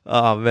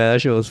 Oh man,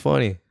 that shit was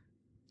funny.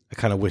 I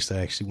kind of wish that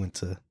actually went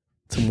to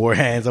more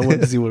hands. I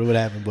wanted to see what would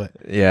happen, but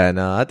yeah,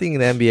 no, I think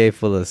the NBA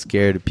full of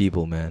scared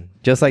people, man.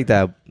 Just like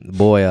that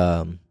boy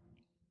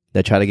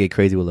that tried to get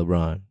crazy with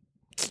LeBron.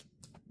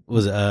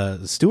 Was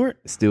it Stewart?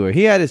 Stewart.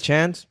 He had his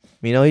chance.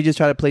 You know, he just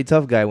tried to play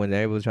tough guy when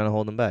everybody was trying to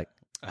hold him back.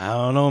 I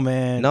don't know,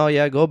 man. No,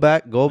 yeah, go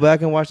back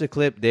and watch the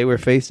clip. They were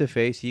face to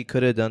face. He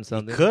could have done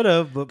something. Could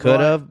have,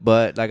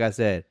 but like I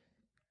said,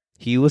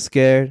 he was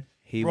scared.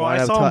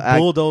 I saw him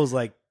bulldoze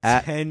like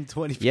 10,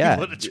 20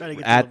 people to try to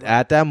get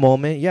at that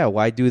moment. Yeah,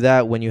 why do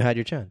that when you had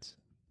your chance?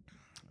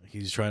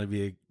 He's trying to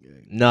be a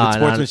good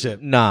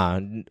sportsmanship.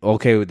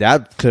 Okay,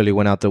 that clearly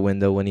went out the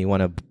window when he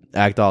want to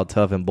act all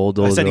tough and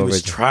bulldoze. I said he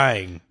was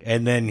trying,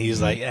 and then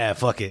he's like, "Yeah,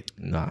 fuck it."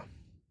 Nah.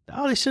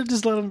 Oh, they should have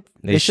just let him.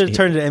 They should have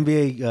turned to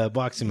NBA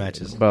boxing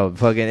matches, bro.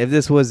 Fucking, if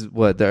this was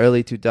the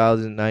early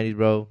 2000s, 90s,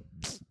 bro.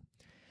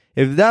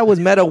 If that was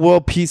Meta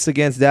World Peace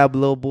against that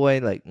little boy,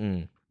 like, I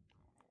don't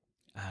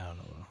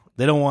know. Bro.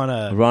 They don't want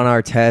to run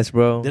our test,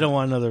 bro. They don't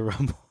want another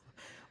Rumble.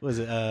 What was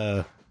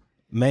it?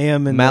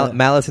 Mayhem and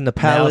Malice in the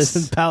Palace. Malice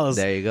in the Palace.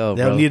 There you go.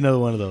 They don't need another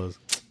one of those.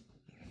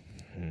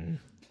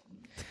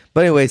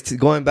 But anyways,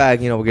 going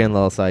back, we're getting a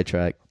little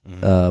sidetracked.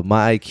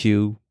 My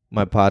IQ,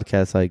 my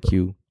podcast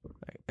IQ,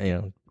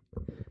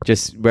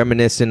 just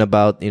reminiscing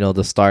about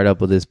the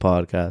startup of this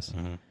podcast.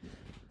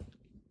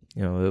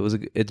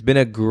 It's been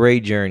a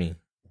great journey.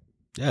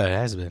 Yeah, it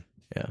has been.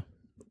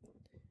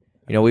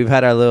 Yeah. We've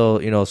had our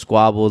little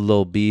squabbles,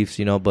 little beefs,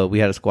 but we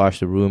had to squash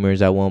the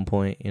rumors at one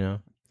point.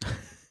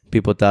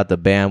 People thought the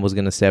band was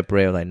gonna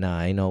separate. Like, nah,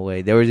 ain't no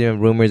way. There was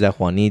even rumors that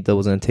Juanito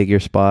was gonna take your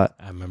spot.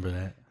 I remember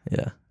that.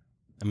 Yeah.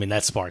 I mean,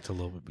 that sparked a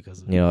little bit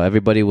because of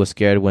everybody was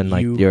scared when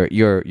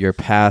your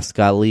past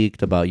got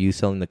leaked about you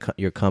selling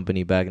your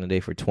company back in the day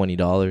for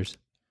 $20.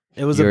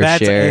 It was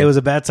it was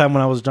a bad time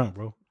when I was drunk,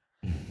 bro.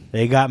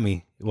 They got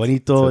me.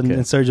 Juanito and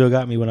Sergio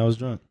got me when I was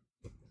drunk.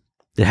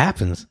 It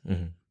happens.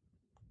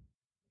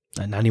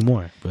 Not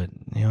anymore, but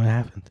it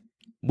happened.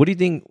 What do you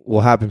think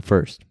will happen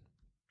first?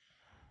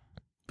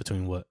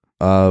 Between what?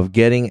 Of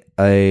getting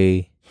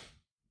eventually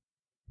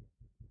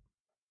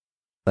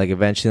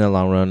in the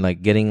long run,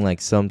 getting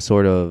some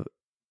sort of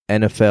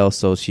NFL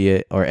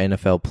associate or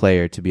NFL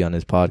player to be on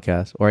this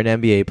podcast, or an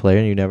NBA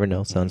player, you never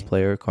know, Suns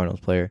player or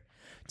Cardinals player,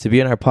 to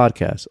be on our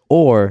podcast,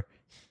 or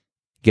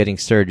getting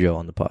Sergio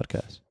on the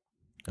podcast.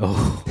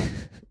 Oh,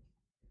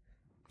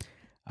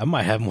 I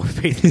might have more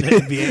faith in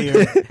an NBA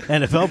or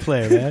NFL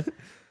player, man.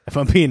 If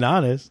I'm being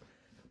honest,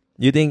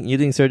 you think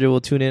Sergio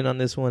will tune in on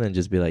this one and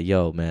just be like,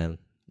 "Yo, man."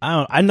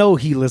 I know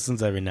he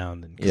listens every now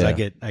and then because I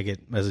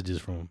get messages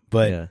from him,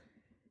 but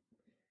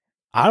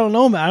I don't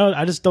know, man.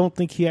 I just don't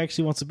think he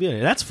actually wants to be in it.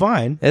 That's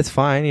fine. It's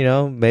fine,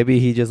 Maybe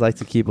he just likes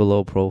to keep a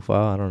low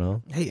profile. I don't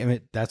know. Hey, I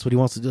mean, that's what he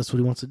wants to do. That's what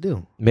he wants to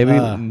do. Maybe.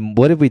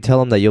 What if we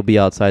tell him that you'll be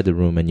outside the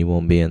room and you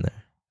won't be in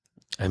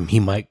there? He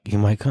might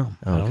come.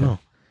 Okay. I don't know.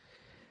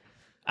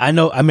 I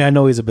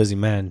know he's a busy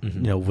man.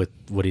 With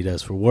what he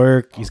does for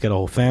work, he's got a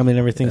whole family and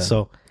everything. Yeah.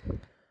 So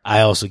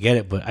I also get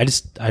it, but I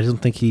don't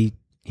think he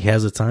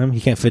has the time.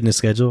 He can't fit in his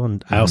schedule,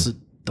 and I also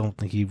don't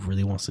think he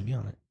really wants to be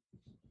on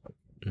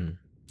it.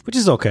 Which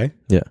is okay.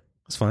 Yeah.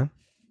 It's fine.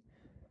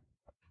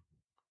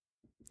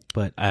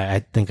 But I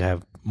think I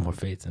have more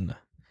faith in the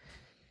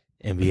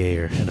NBA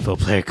or NFL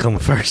player coming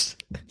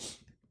first.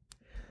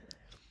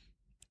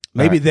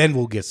 Maybe then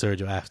we'll get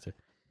Sergio after.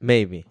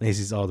 Maybe. He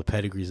sees all the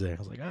pedigrees there. I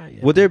was like, yeah.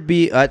 Would there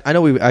be... I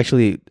know we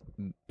actually,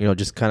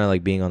 just kind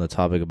of being on the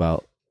topic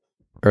about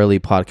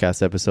early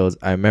podcast episodes.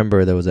 I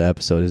remember there was an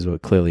episode, this is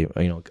what clearly,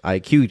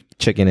 IQ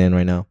checking in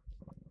right now.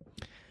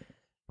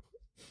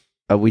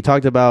 We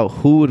talked about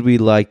who would we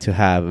like to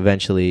have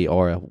eventually,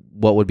 or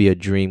what would be a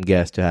dream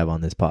guest to have on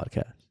this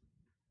podcast.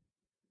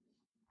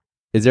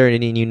 Is there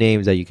any new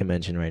names that you can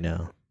mention right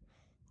now?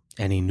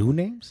 Any new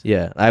names?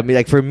 Yeah, I mean,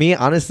 like for me,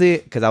 honestly,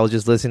 because I was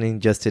just listening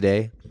just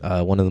today,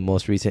 one of the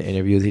most recent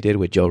interviews he did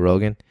with Joe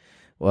Rogan.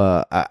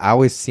 Well, I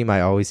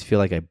always feel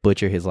like I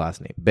butcher his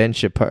last name. Ben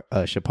Shapiro.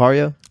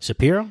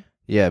 Shapiro?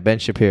 Yeah, Ben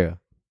Shapiro.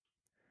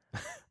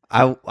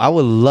 I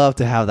would love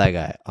to have that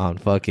guy on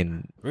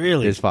fucking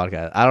this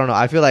podcast. I don't know.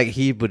 I feel like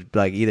he would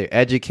like either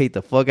educate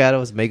the fuck out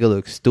of us, make it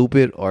look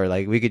stupid, or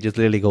like we could just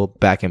literally go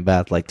back and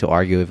back like to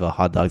argue if a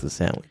hot dog's a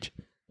sandwich.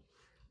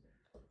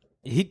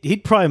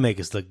 He'd probably make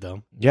us look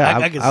dumb. Yeah,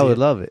 I would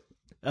love it.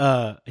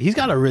 He's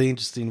got a really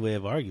interesting way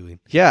of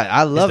arguing. Yeah,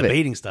 I love His it.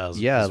 debating styles.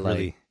 Yeah,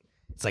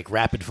 it's like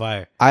rapid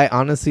fire. I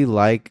honestly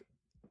like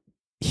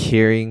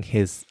hearing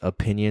his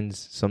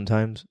opinions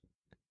sometimes.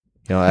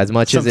 You know, as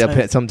much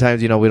as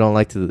sometimes, you know, we don't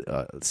like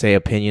to say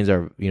opinions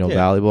are, you know,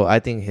 valuable. I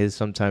think his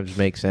sometimes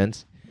make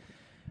sense.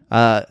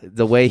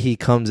 The way he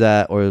comes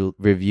at or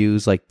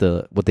reviews like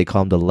what they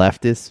call them, the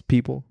leftist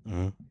people.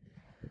 Mm-hmm.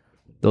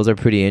 Those are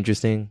pretty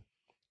interesting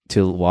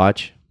to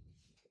watch.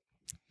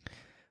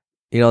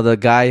 You know, the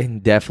guy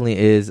definitely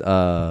is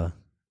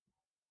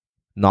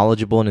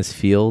knowledgeable in his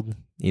field.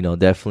 You know,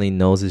 definitely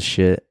knows his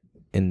shit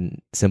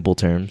in simple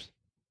terms.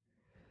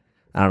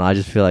 I don't know. I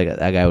just feel like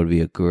that guy would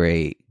be a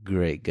great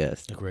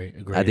guest. Great.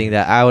 I think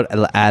that I would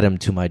add him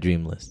to my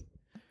dream list.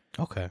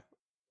 Okay.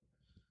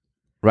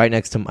 Right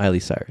next to Miley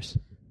Cyrus.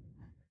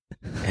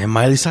 And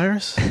Miley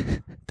Cyrus?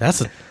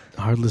 That's a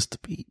hard list to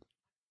beat.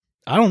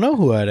 I don't know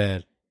who I'd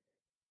add.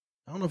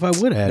 I don't know if I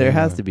would add. There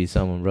has to be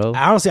someone, bro.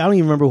 Honestly, I don't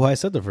even remember who I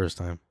said the first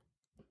time.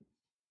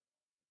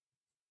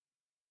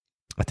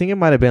 I think it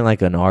might have been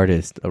like an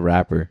artist, a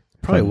rapper.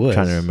 Probably was.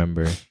 I'm trying to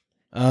remember.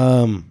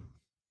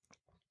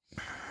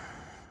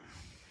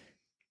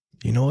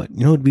 You know what?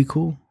 You know what'd be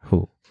cool?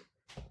 Who?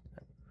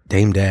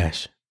 Dame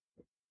Dash.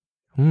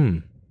 I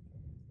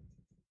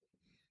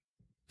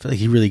feel like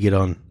he'd really get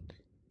on.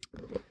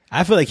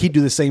 I feel like he'd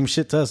do the same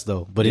shit to us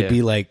though, but it'd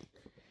be like,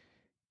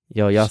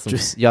 yo, y'all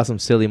some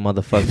silly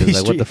motherfuckers.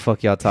 Like, what the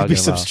fuck y'all talking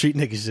it'd be about? Some street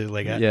nigga shit.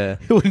 Like,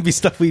 it wouldn't be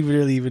stuff we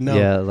really even know.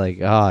 Yeah,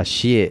 like,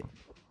 shit.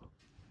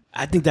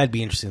 I think that'd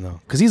be interesting though,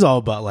 because he's all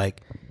about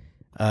like,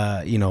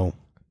 you know,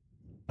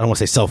 I don't want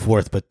to say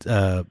self-worth,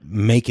 but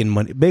making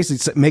money,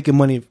 basically making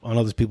money on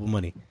other people's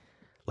money,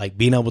 like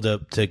being able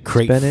to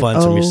create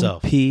funds from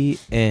yourself.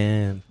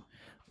 and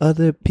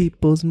other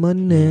people's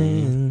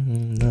money.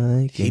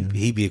 Like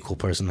he'd be a cool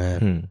person to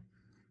have.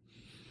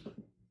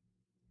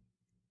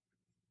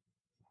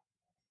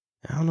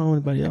 I don't know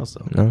anybody else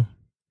though. No,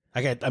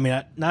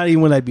 not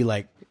even when I'd be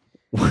like.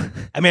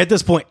 I mean, at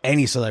this point,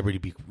 any celebrity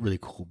would be really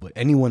cool, but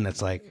anyone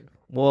that's like,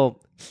 well,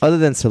 other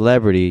than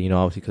celebrity, you know,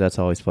 obviously, because that's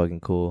always fucking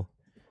cool.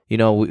 You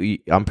know,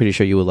 I'm pretty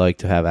sure you would like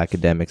to have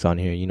academics on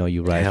here. You know,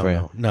 you write for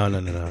him. No.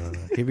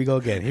 Here we go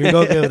again.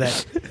 With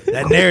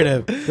that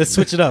narrative. Let's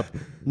switch it up.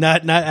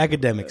 Not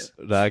academics.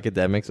 The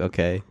academics,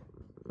 okay.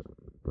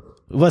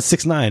 What's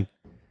 6ix9ine?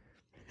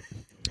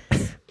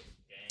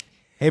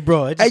 Hey,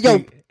 bro.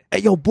 Hey,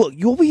 yo, book.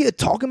 You over here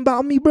talking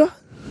about me, bro?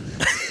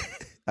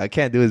 I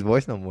can't do his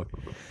voice no more.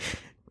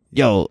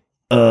 Yo,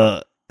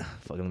 fucking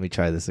let me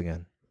try this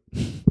again.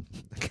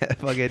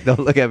 Fucking don't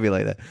look at me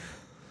like that.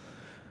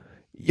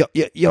 Yo,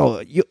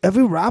 you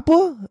every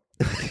rapper?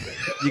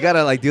 You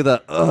gotta like do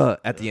the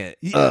at the end.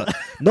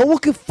 No one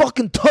can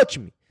fucking touch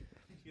me.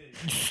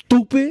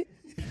 Stupid.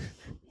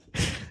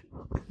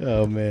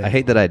 Oh man. I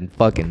hate that I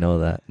fucking know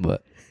that,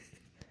 but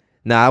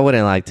I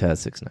wouldn't like to have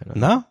 6ix9ine.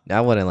 No?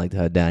 I wouldn't like to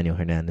have Daniel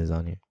Hernandez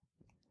on here.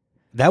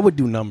 That would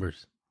do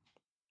numbers.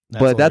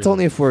 That's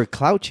only for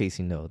clout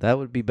chasing, though. That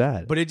would be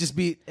bad. But it'd just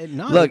be...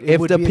 Look, if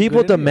the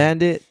people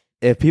demand it,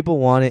 if people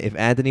want it, if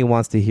Anthony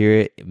wants to hear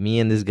it, me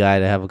and this guy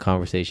to have a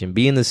conversation,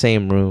 be in the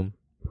same room,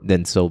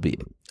 then so be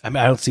it. I mean,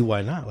 I don't see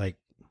why not. Like,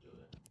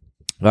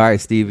 all right,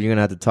 Steve, you're going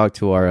to have to talk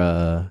to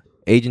our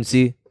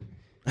agency,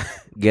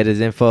 get his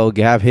info,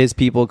 have his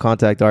people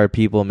contact our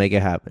people, make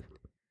it happen.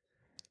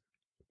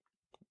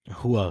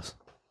 Who else?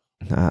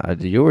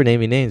 You were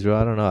naming names, bro.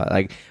 I don't know.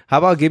 Like, how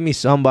about give me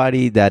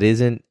somebody that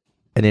isn't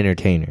an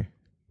entertainer?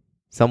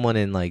 Someone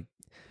in like,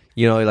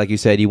 you know, like you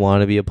said, you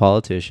want to be a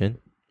politician.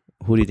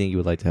 Who do you think you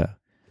would like to have?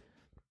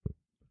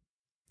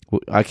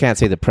 I can't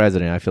say the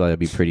president. I feel like it'd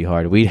be pretty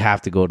hard. We'd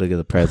have to go to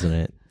the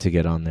president to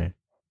get on there.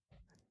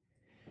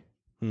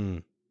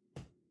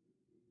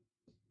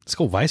 Let's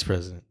go vice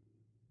president.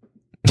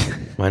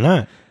 Why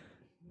not?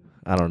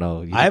 I don't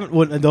know. I haven't.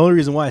 Well, the only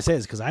reason why I say it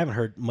is because I haven't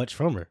heard much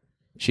from her.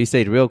 She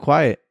stayed real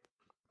quiet.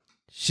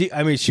 She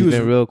was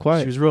been real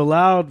quiet. She was real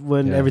loud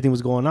when everything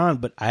was going on,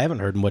 but I haven't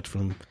heard much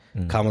from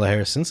Kamala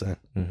Harris since then.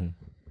 Mm-hmm.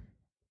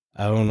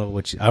 I don't know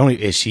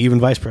is she even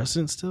vice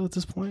president still at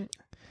this point?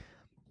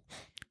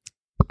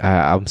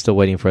 I'm still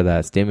waiting for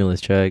that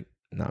stimulus check.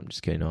 No, I'm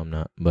just kidding. No, I'm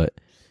not. But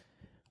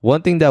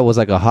one thing that was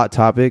like a hot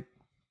topic,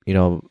 you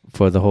know,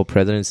 for the whole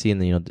presidency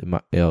and you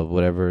know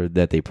whatever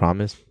that they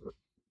promised,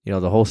 you know,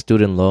 the whole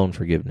student loan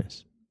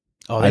forgiveness.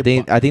 Oh, I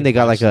think they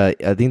got like I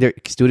think their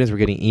students were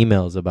getting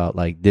emails about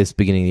like this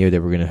beginning of the year they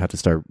were going to have to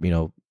start, you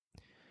know,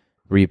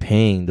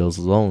 repaying those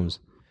loans.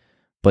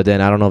 But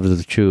then I don't know if this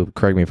is true.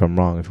 Correct me if I'm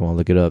wrong. If you want to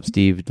look it up,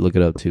 Steve, look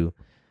it up too.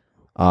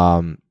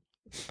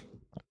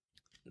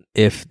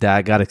 If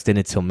that got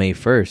extended till May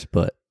 1st,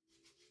 but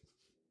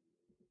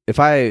if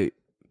I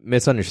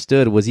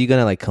misunderstood, was he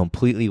gonna like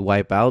completely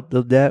wipe out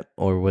the debt,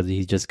 or was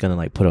he just gonna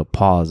like put a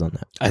pause on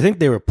that? I think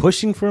they were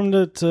pushing for him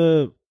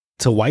to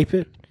wipe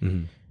it.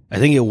 Mm-hmm. I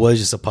think it was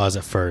just a pause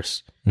at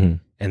first, and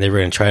they were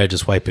gonna try to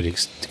just wipe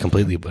it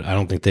completely. But I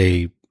don't think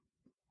they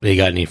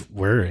got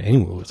anywhere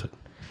with it.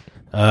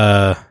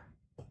 Yeah,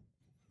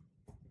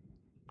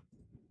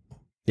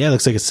 it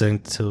looks like it's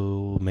sent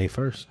till May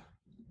 1st.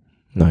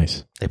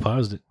 Nice. They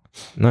paused it.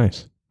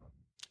 Nice.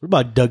 What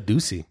about Doug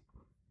Ducey?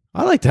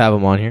 I'd like to have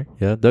him on here.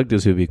 Yeah, Doug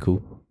Ducey would be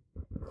cool.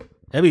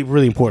 That'd be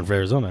really important for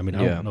Arizona. I mean,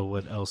 I Yeah. don't know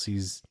what else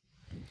he's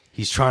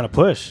trying to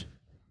push.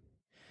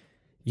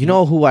 You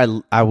know who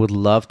I would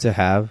love to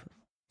have,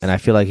 and I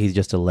feel like he's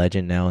just a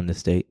legend now in the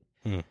state?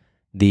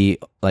 The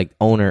like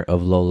owner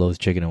of Lolo's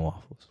Chicken and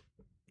Waffles.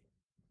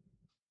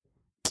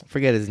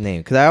 Forget his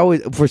name, because I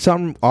always, for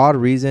some odd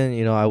reason,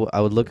 you know,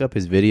 I would look up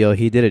his video.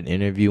 He did an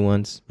interview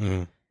once.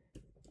 Well,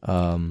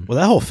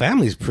 that whole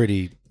family's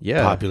pretty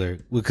Yeah. popular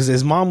because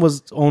his mom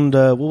owned.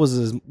 What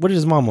did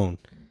his mom own?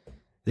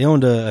 They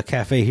owned a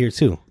cafe here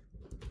too,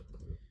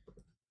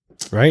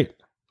 right?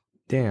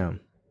 Damn.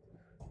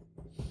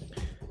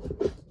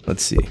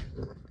 Let's see.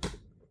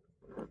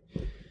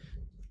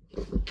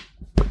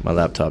 My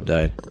laptop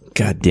died.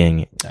 God dang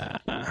it.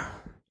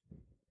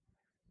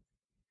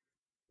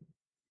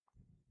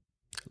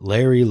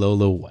 Larry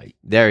Lolo White.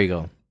 There you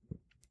go.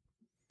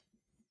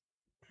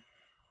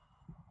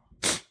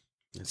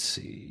 Let's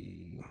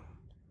see.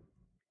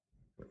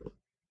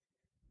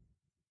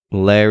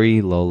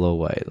 Larry Lolo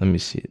White. Let me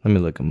see. Let me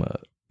look him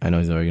up. I know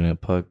he's already going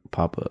to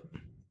pop up.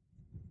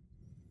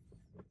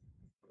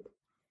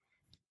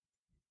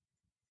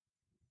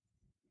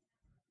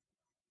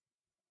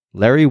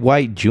 Larry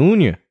White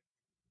Jr.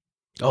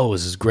 Oh, it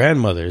was his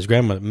grandmother.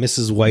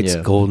 Mrs. White's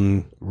Yeah.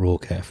 Golden Rule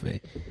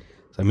Cafe.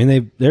 So, I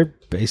mean, they're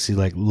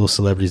basically like little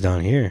celebrities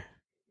down here.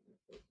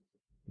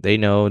 They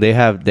know. They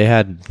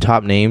had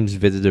top names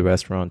visit the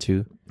restaurant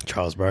too.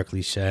 Charles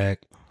Barkley, Shaq,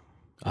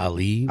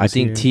 Ali. I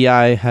think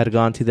T.I. had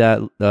gone to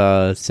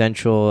that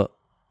Central,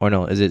 or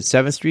no, is it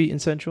 7th Street in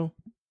Central?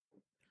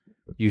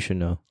 You should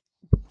know.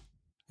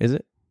 Is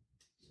it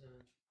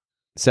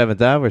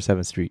 7th Ave or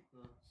 7th Street?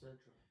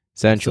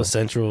 Central.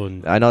 Central,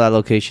 and I know that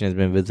location has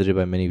been visited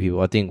by many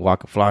people. I think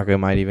Waka Flocka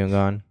might even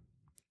gone.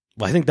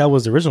 well, I think that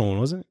was the original one,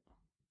 wasn't it?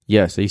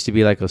 Yes, it used to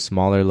be like a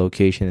smaller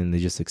location and they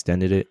just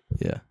extended it.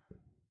 Yeah.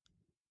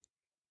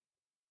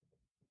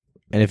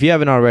 And if you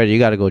haven't already, you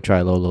got to go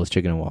try Lolo's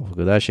Chicken and Waffle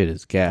because that shit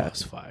is gas. That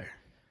was fire.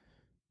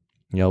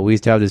 You know, we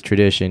used to have this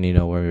tradition, you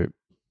know, where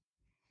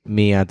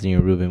me, Anthony,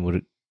 and Ruben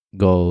would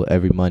go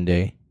every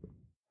Monday.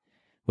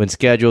 When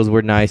schedules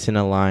were nice and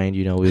aligned,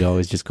 you know, we'd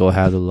always just go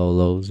have the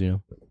Lolo's, you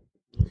know.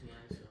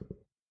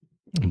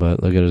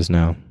 But look at us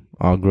now,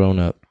 all grown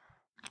up.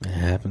 It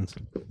happens.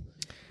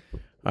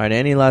 All right,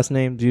 any last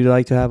names you'd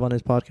like to have on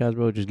this podcast,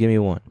 bro? Just give me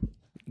one.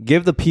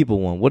 Give the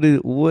people one. What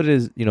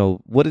is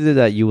it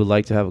that you would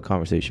like to have a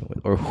conversation with,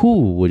 or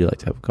who would you like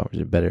to have a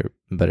conversation?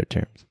 In better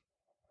terms.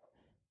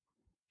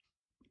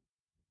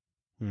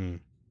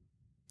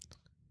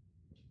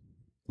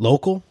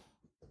 Local?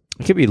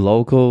 It could be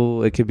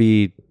local. It could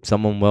be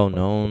someone well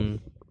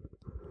known.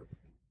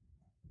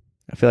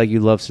 I feel like you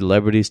love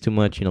celebrities too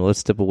much. You know, let's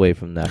step away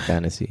from that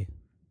fantasy.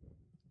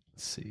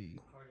 Let's see.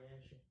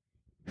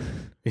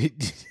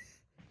 Did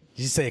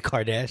you say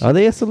Kardashian? Are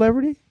they a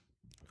celebrity?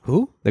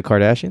 Who? The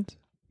Kardashians?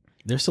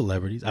 They're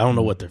celebrities. I don't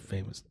know what they're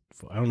famous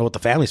for. I don't know what the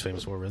family's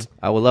famous for, really.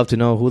 I would love to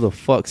know who the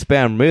fuck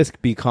Spam Risk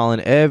be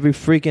calling every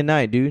freaking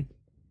night, dude.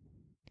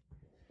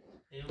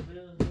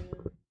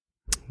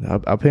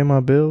 I'll pay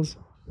my bills.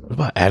 What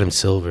about Adam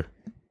Silver?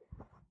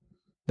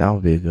 That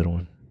would be a good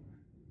one.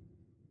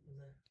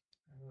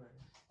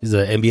 He's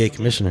the NBA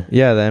commissioner.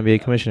 Yeah, the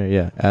NBA commissioner.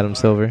 Yeah, Adam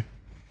Silver.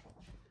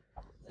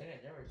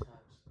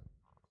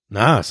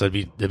 Nah, so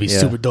it'd be Yeah.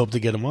 super dope to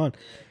get him on.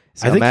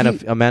 So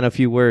a man of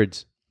few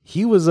words.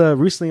 He was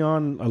recently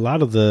on a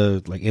lot of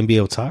the like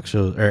NBA talk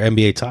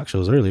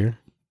shows earlier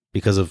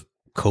because of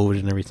COVID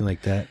and everything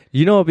like that.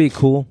 You know what'd be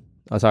cool?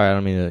 Oh, sorry, I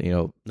don't mean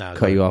to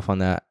cut you off on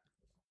that.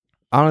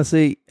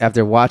 Honestly,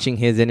 after watching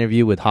his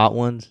interview with Hot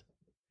Ones,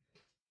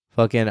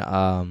 fucking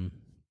Tom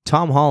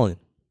Holland.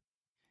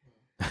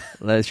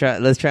 Let's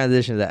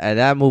transition to that. And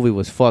that movie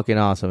was fucking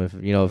awesome. If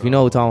you know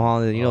who Tom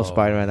Holland is, you know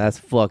Spider-Man. That's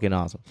fucking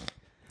awesome.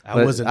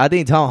 I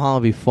think Tom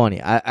Holland would be funny.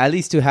 At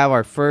least to have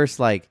our first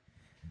like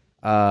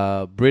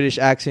British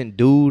accent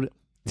dude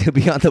to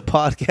be on the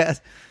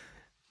podcast.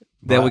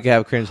 Then we could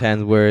have Chris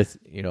Hemsworth,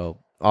 you know,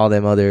 all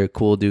them other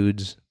cool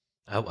dudes.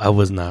 I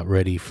was not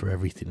ready for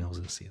everything I was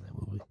going to see in that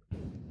movie.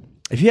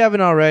 If you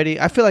haven't already,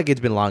 I feel like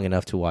it's been long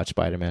enough to watch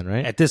Spider-Man,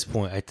 right? At this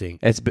point, I think.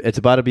 It's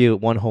about to be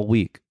one whole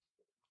week.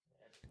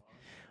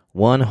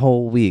 1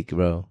 whole week,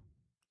 bro.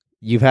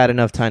 You've had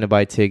enough time to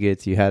buy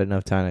tickets. You had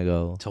enough time to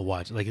go. To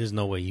watch. Like, there's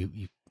no way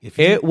you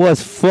It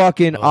was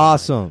fucking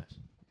awesome.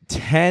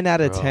 10 out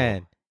of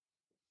 10.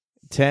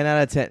 10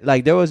 out of 10.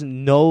 Like, there was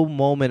no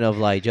moment of,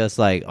 like, just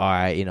like, all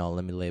right,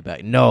 let me lay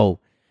back. No.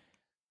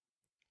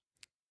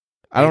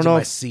 I don't know.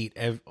 My seat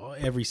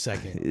every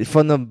second.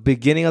 From the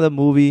beginning of the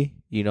movie,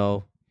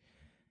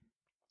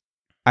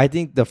 I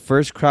think the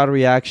first crowd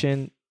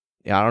reaction,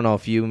 I don't know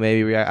if you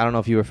I don't know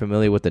if you were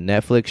familiar with the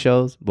Netflix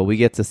shows, but we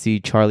get to see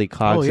Charlie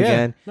Cox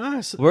again.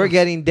 Nice. We're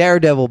getting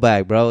Daredevil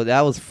back, bro.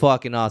 That was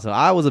fucking awesome.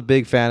 I was a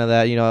big fan of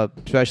that.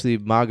 Especially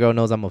my girl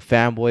knows I'm a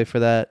fanboy for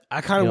that. I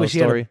kind of wish he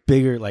had a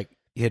bigger, like,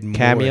 he had more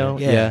cameo.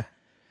 in it. Yeah.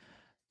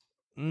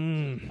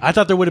 I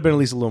thought there would have been at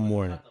least a little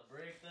more in it.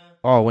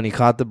 Oh, when he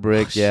caught the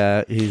brick,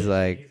 yeah, he's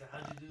like,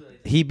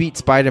 he beat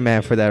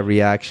Spider-Man for that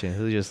reaction. He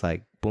was just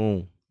like,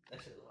 boom.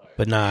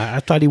 But nah,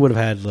 I thought he would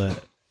have had,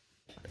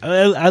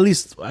 at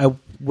least I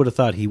would have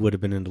thought he would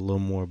have been in a little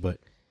more. But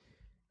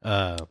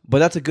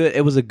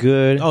it was a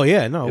good. Oh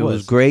yeah, no, it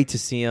was great to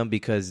see him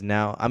because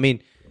now, I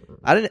mean,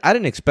 I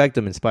didn't expect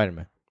him in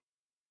Spider-Man.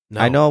 No.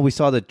 I know we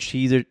saw the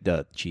teaser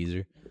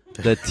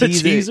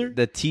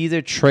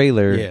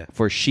trailer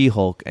for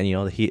She-Hulk,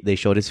 and they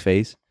showed his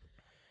face.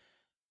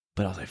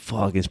 But I was like,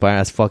 fuck, Spider-Man,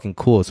 that's fucking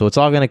cool. So it's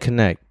all going to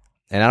connect.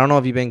 And I don't know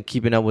if you've been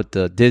keeping up with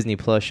the Disney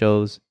Plus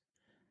shows.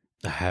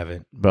 I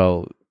haven't.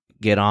 Bro,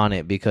 get on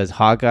it because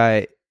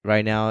Hawkeye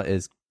right now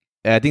is...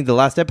 I think the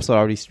last episode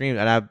already streamed,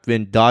 and I've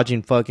been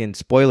dodging fucking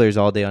spoilers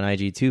all day on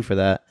IG2 for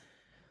that.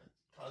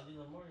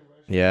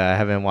 Yeah, I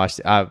haven't watched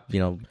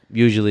it.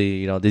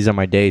 Usually, these are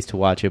my days to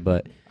watch it,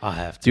 but... I'll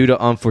have to. Due to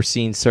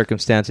unforeseen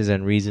circumstances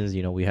and reasons,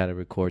 we had to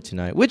record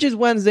tonight, which is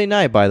Wednesday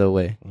night, by the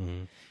way.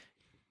 Mm-hmm.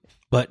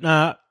 But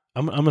nah...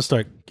 I'm gonna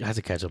start. I have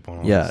to catch up on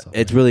all yeah, this stuff,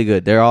 it's really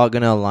good. They're all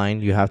gonna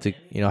align. You have to,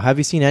 have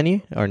you seen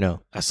any or no?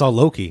 I saw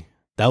Loki.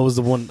 That was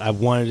the one I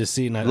wanted to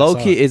see. And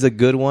Loki is a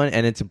good one,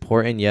 and it's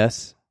important.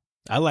 Yes,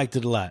 I liked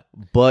it a lot.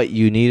 But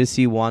you need to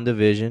see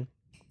WandaVision.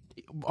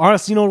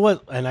 Honestly, you know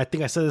what? And I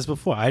think I said this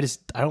before. I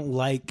don't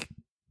like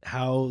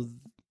how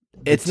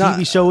the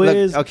TV show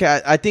is.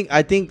 Okay, I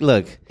think.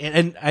 Look,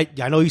 and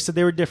I know you said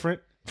they were different.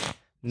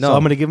 No, so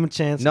I'm gonna give them a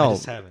chance. No, I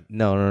just haven't.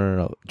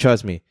 No.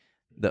 Trust me.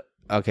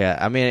 Okay,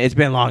 I mean it's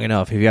been long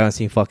enough. If you haven't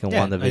seen fucking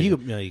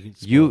WandaVision,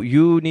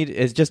 you need.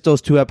 It's just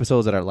those 2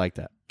 episodes that are like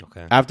that.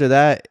 Okay. After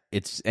that,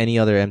 it's any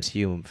other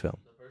MCU film.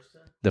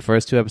 The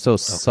first 2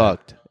 episodes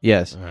sucked.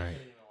 Yes. All right.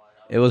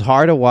 It was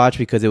hard to watch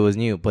because it was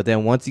new, but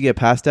then once you get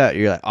past that,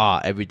 you're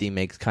like, everything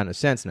makes kind of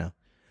sense now.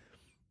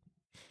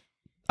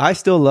 I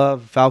still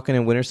love Falcon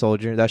and Winter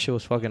Soldier. That shit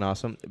was fucking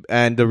awesome,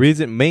 and the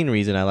main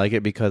reason I like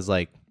it because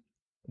I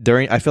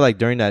feel like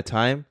during that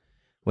time.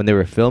 When they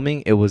were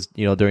filming, it was,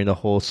 during the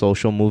whole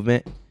social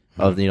movement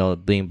of,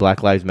 being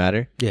Black Lives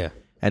Matter. Yeah.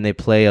 And they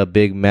play a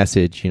big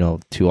message,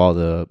 to all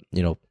the,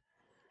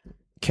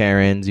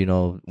 Karens,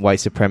 white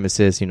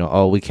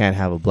supremacists, we can't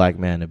have a black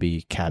man to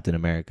be Captain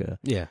America.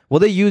 Yeah. Well,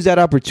 they use that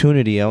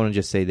opportunity. I want to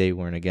just say they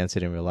weren't against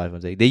it in real life.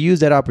 They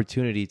use that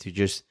opportunity to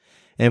just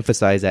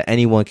emphasize that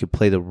anyone could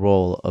play the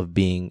role of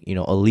being,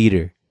 a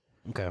leader.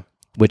 Okay.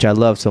 Which I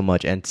love so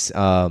much. And,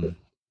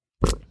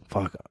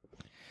 fuck.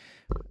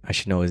 I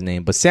should know his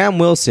name, but Sam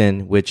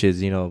Wilson, which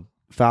is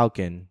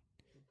Falcon,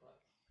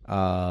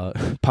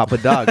 Papa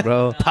Doc,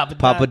 bro,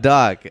 Papa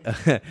Doc.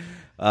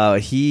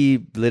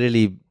 He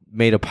literally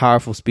made a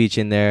powerful speech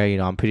in there.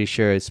 I'm pretty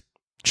sure it's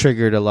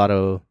triggered a lot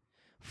of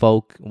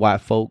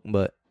white folk,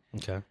 but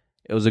okay,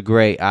 it was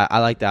I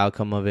like the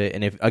outcome of it.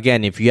 And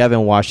if you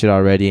haven't watched it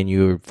already and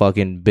you've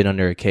fucking been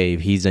under a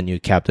cave, he's the new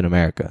Captain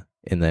America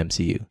in the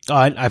MCU. Oh,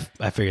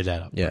 I figured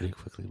that out pretty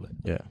quickly, but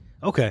yeah,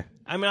 okay.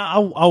 I mean,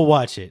 I'll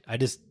watch it.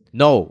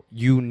 No,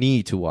 you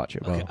need to watch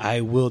it, bro. Okay, I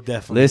will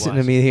definitely listen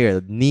to me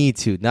here. Need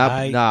to.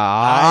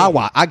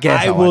 I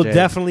guess I will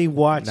definitely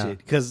watch it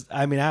because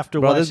after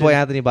bro, watching, this boy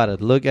Anthony about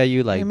to look at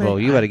you like, hey, man, bro,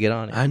 you better get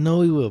on it. I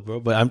know he will, bro.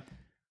 But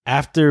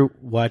after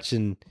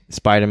watching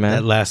Spider-Man,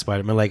 that last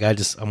Spider-Man,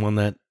 I'm on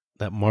that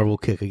Marvel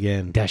kick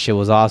again. That shit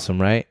was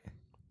awesome, right?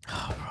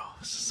 Oh, bro,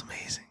 this is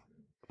amazing.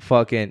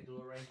 Fucking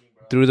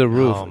through the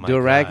roof. Do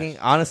a ranking.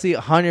 Honestly,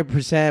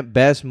 100%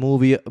 best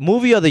movie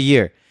of the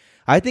year.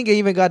 I think it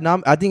even got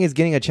I think it's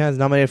getting a chance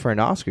nominated for an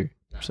Oscar.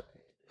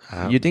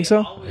 You think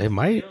so? It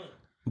might.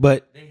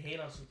 But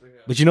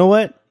you know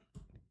what?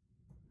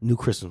 New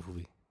Christmas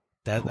movie.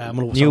 I'm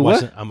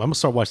gonna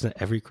start watching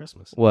that every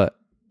Christmas. What?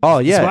 Oh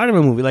yeah,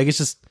 Spider-Man movie. Like it's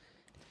just,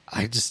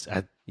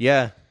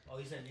 yeah. Oh,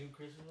 you said new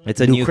Christmas movie?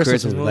 It's a new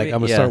Christmas movie. Like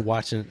I'm gonna start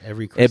watching it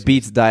every Christmas. It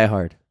beats Die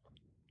Hard.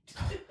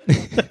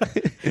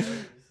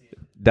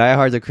 Die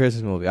Hard's a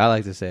Christmas movie. I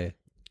like to say.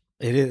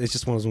 It is. It's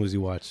just one of those movies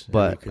you watch.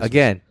 But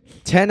again,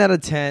 10 out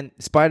of 10.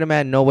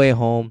 Spider-Man No Way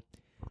Home.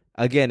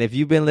 Again, if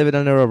you've been living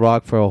under a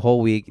rock for a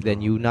whole week,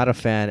 then you're not a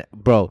fan.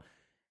 Bro,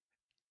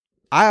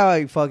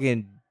 I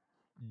fucking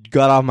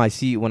got off my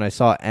seat when I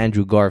saw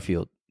Andrew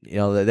Garfield. They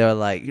were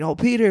like,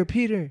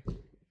 Peter.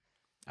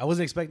 I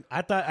wasn't expecting.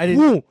 I thought I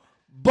didn't. Boom.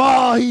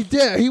 Bah, he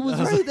did. He was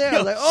right there. I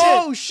was like,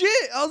 oh,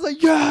 shit. I was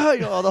like, yeah.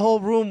 The whole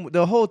room,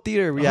 the whole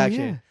theater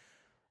reaction. Oh, yeah.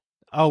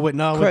 Oh, wait,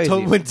 no.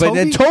 Crazy. But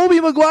then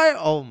Tobey Maguire,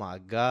 oh my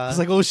God. I was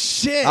like, oh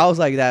shit. I was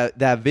like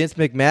that Vince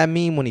McMahon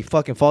meme when he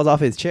fucking falls off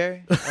his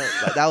chair.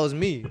 That was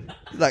me.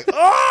 Like,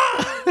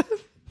 oh!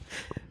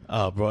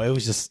 Oh, bro, it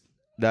was just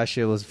That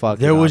shit was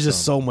fucking. there was awesome.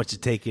 just so much to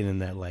take in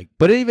that. Like,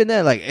 But even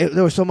then, like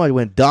there was so much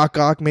when Doc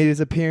Ock made his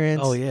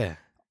appearance. oh yeah,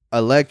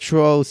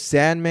 Electro,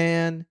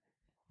 Sandman,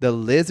 the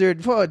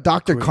Lizard,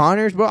 Dr.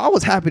 Connors, bro. I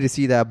was happy to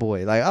see that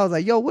boy. Like I was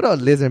like, yo, what up,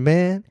 Lizard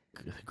man?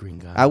 Green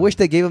Guy. I wish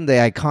they gave him the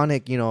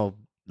iconic,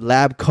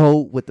 lab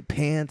coat with the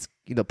pants,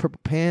 purple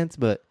pants,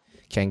 but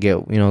can't get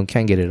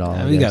it all.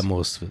 Yeah, I we guess. got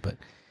most of it, but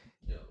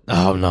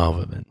oh no,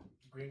 but man,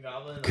 Green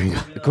Goblin.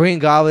 Green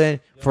Goblin,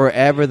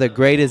 forever the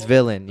greatest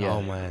villain. Yeah.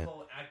 oh man,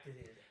 Acted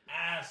his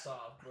ass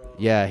off, bro.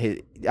 Yeah,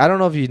 I don't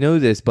know if you knew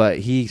this, but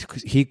he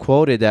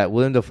quoted that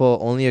Willem Dafoe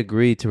only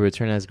agreed to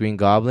return as Green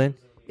Goblin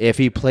if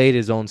he played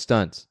his own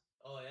stunts.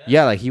 Oh yeah.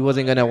 Yeah, like he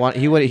wasn't gonna want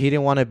he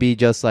didn't want to be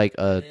just like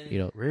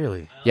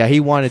really? yeah, he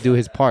wanted to do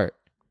his part.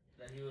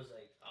 That he was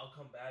like, I'll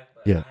come back,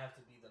 but Yeah. I have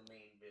to be the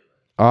main villain.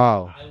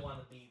 Oh, I want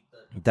to be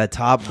the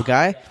top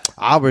guy.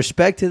 I'll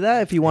respect to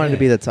that if he wanted to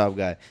be the top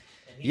guy.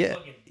 Yeah,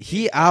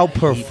 he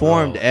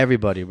outperformed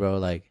everybody, bro.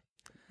 Like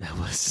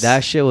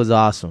that shit was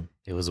awesome.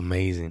 It was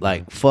amazing.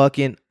 Like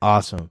fucking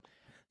awesome.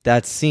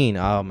 That scene,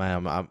 oh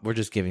man, we're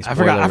just giving. I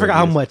forgot how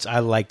reviews. much I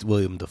liked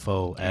William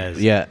Dafoe as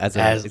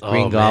as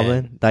Green oh,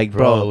 Goblin. man. Like,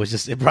 bro,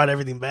 it brought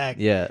everything back.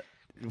 Yeah,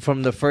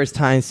 from the first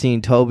time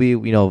seeing Toby,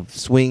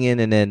 swinging,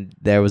 and then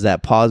there was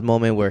that pause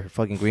moment where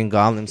fucking Green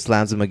Goblin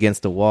slams him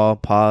against the wall.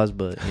 Pause,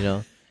 but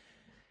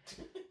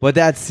but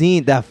that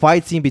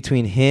fight scene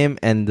between him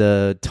and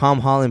the Tom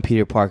Holland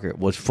Peter Parker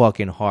was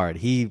fucking hard.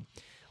 He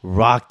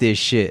rocked this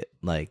shit,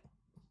 like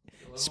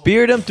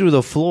speared him through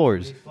the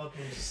floors.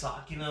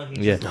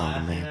 Yeah. Oh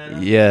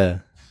man, Yeah.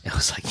 it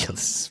was like, yo,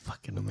 this is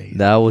fucking amazing.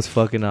 That was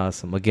fucking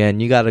awesome. Again,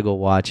 you got to go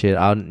watch it.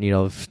 You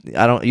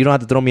don't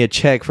have to throw me a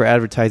check for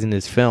advertising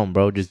this film,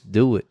 bro. Just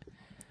do it.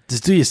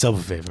 Just do yourself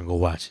a favor and go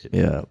watch it.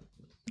 Yeah.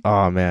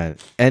 Oh man.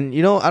 And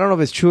I don't know if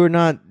it's true or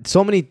not.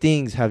 So many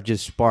things have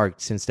just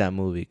sparked since that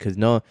movie. Because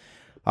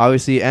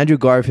obviously Andrew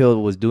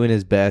Garfield was doing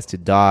his best to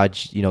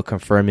dodge,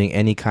 confirming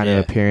any kind of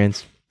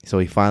appearance. So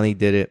he finally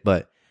did it.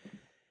 But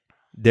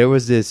there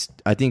was this,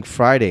 I think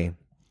Friday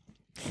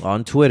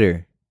on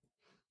Twitter,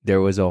 there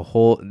was a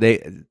whole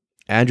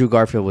Andrew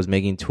Garfield was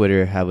making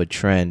Twitter have a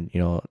trend,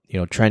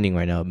 trending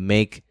right now.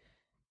 Make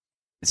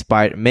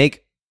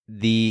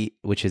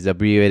which is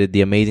abbreviated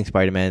the Amazing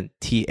Spider-Man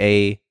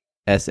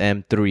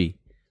TASM3.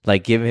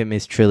 Like give him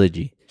his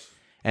trilogy.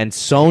 And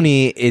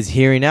Sony is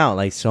hearing out.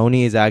 Like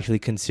Sony is actually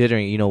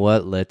considering, you know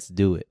what, let's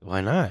do it. Why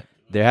not?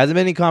 There hasn't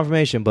been any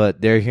confirmation, but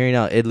they're hearing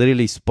out. It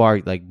literally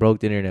sparked, like broke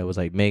the internet. It was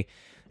like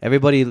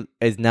everybody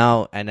is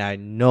now, and I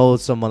know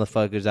some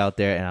motherfuckers out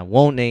there, and I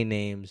won't name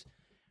names,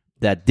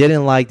 that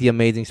didn't like the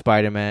Amazing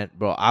Spider-Man.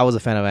 Bro, I was a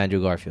fan of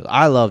Andrew Garfield.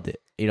 I loved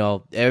it.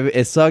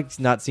 It sucks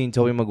not seeing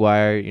Tobey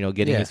Maguire,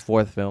 getting his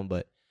fourth film,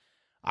 but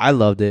I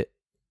loved it.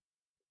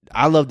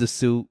 I loved the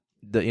suit.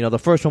 The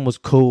first one was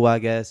cool, I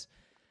guess,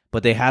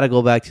 but they had to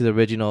go back to the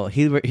original.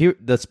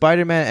 The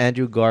Spider-Man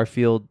Andrew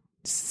Garfield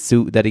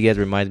suit that he has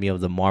reminds me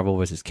of the Marvel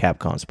vs.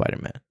 Capcom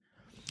Spider-Man.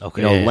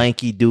 Okay,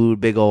 lanky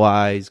dude, big old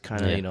eyes,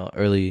 kind of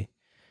early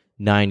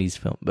 90s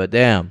film. But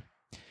damn,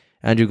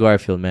 Andrew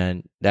Garfield,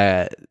 man,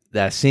 that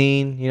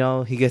scene,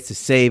 he gets to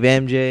save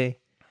MJ.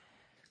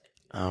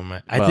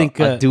 I think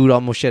a dude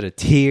almost shed a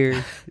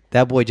tear.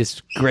 That boy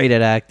just great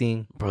at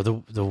acting, bro.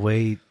 The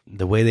way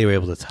they were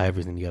able to tie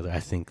everything together,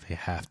 I think they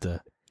have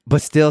to.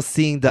 But still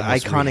seeing the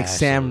Almost iconic rehash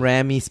Sam it.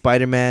 Raimi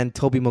Spider-Man,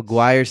 Tobey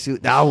Maguire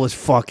suit, that was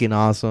fucking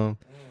awesome.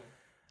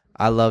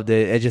 I loved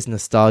it. It's just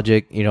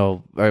nostalgic,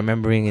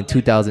 remembering in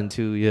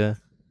 2002, yeah.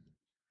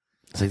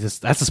 It's like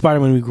that's the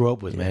Spider-Man we grew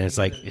up with, man. It's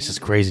like it's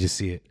just crazy to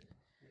see it.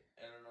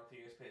 I don't know if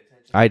you guys pay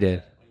attention. I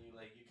did.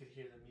 When you could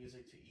hear the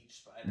music to each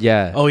Spider.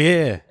 Yeah. Oh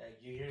yeah,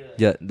 You hear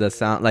Yeah, the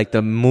sound, like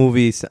the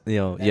movies,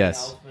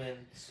 yes.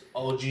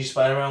 OG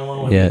Spider-Man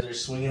one when they're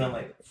swinging. I'm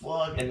like,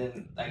 fuck. And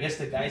then I guess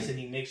the guy said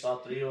he mixed all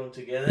three of them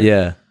together.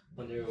 Yeah.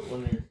 When they're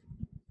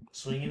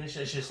swinging and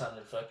shit, shit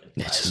sounded fucking.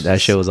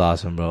 That shit was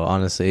awesome, bro.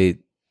 Honestly,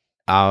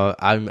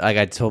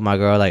 I told my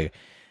girl, like,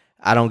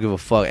 I don't give a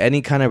fuck.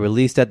 Any kind of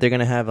release that they're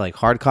gonna have, like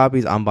hard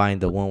copies, I'm buying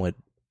the one with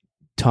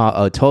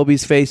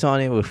Toby's face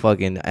on it, with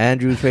fucking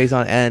Andrew's face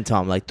on it, and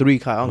Tom. Like 3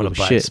 copies. I don't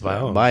give a shit.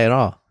 Buy it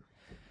all.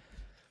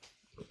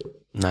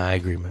 Nah, I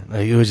agree, man.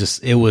 Like, it was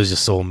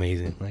just so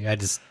amazing. Like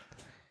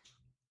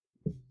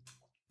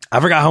I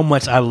forgot how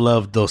much I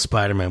loved those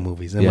Spider-Man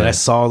movies, and when I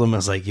saw them, I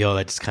was like, "Yo,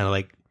 that just kind of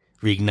like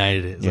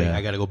reignited it." It's like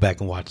I got to go back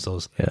and watch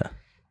those.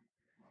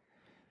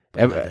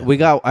 Yeah, we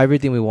got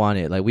everything we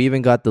wanted. Like we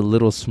even got the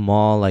little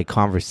small like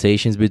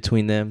conversations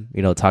between them.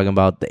 Talking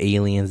about the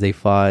aliens they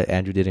fought.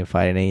 Andrew didn't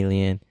fight an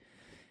alien.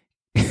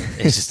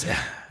 It's just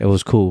it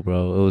was cool,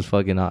 bro. It was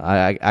fucking.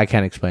 I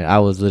can't explain. I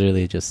was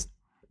literally just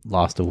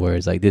lost of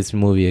words. Like this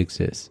movie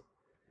exists.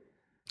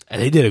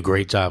 And they did a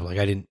great job. Like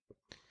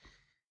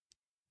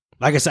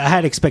I said, I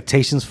had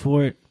expectations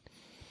for it,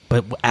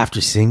 but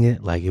after seeing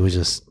it, like it was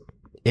just,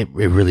 it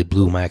really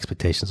blew my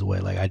expectations away.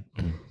 Like I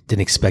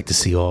didn't expect to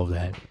see all of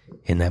that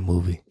in that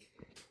movie.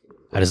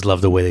 I just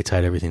love the way they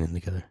tied everything in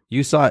together.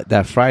 You saw it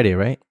that Friday,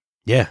 right?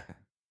 Yeah.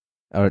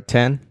 Or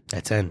 10?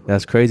 At 10.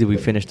 That's crazy. We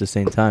finished the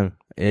same time.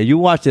 Yeah, you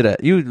watched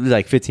it you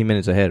like 15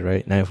 minutes ahead,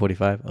 right?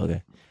 9:45.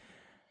 Okay.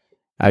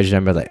 I just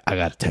remember like I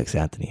gotta text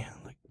Anthony.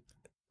 Like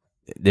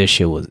this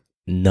shit was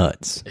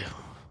nuts. Ew,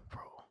 bro.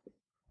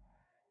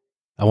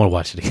 I want to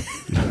watch it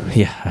again.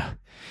 Yeah.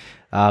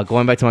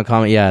 Going back to my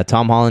comment, yeah,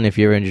 Tom Holland, if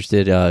you're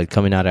interested,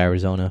 coming out of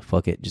Arizona,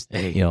 fuck it. Just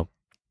Hey.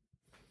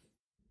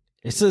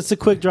 It's a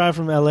quick drive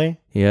from LA.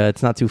 Yeah,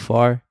 it's not too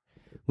far.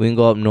 We can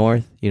go up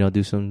north,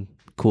 do some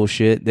cool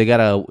shit. They got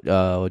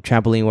a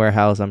trampoline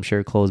warehouse, I'm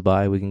sure, close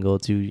by. We can go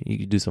to. You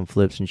can do some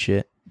flips and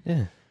shit.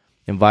 Yeah.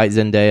 Invite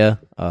Zendaya.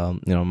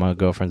 My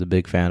girlfriend's a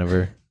big fan of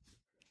her.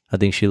 I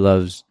think she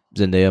loves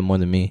Zendaya more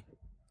than me.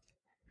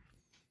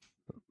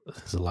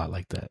 It's a lot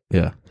like that.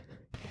 Yeah.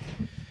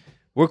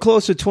 We're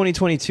close to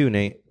 2022,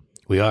 Nate.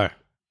 We are.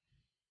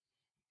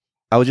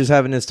 I was just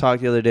having this talk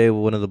the other day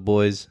with one of the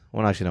boys.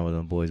 Well, actually, not one of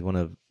the boys. One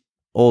of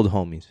old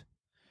homies.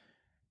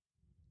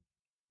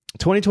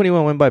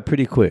 2021 went by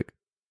pretty quick.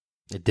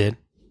 It did.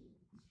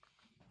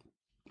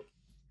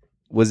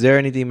 Was there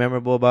anything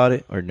memorable about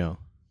it or no?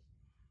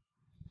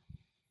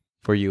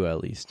 For you, at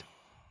least.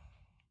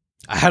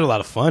 I had a lot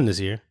of fun this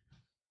year.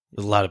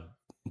 There's a lot of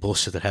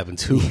bullshit that happened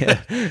too.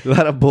 Yeah, a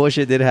lot of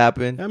bullshit did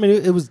happen. I mean,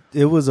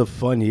 it was a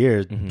fun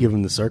year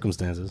given the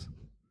circumstances.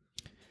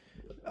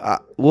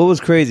 What was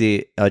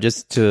crazy?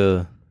 Just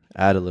to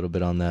add a little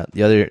bit on that,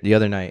 the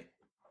other night,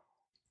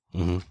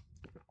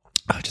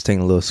 just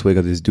taking a little swig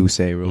of this Douce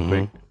real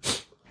quick.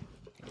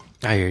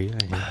 I hear you.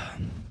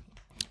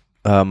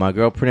 My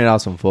girl printed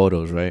out some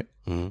photos, right?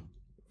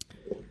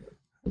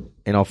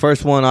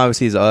 First one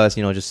obviously is us,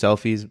 just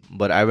selfies.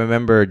 But I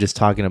remember just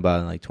talking about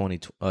it in like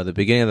the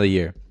beginning of the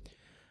year.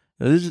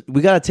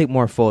 We gotta take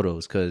more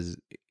photos because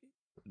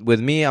with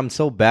me, I'm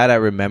so bad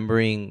at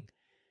remembering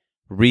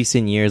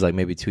recent years, like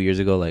maybe 2 years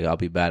ago. Like I'll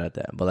be bad at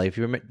that. But like if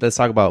you let's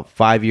talk about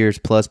 5 years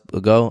plus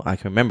ago, I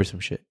can remember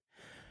some shit.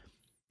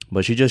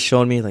 But she just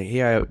showed me like,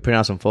 here, I printed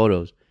out some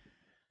photos.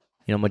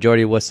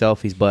 Majority was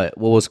selfies. But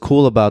what was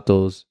cool about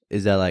those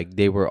is that like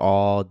they were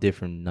all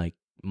different like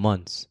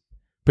months.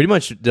 Pretty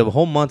much the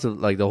whole month of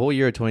like the whole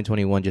year of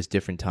 2021, just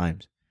different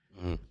times.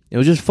 It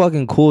was just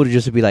fucking cool to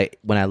just be like,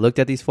 when I looked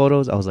at these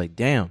photos, I was like,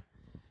 damn.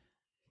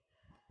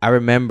 I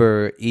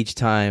remember each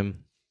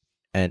time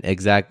an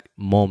exact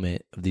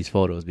moment of these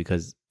photos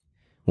because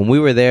when we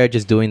were there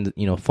just doing,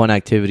 fun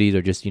activities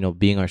or just,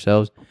 being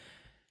ourselves,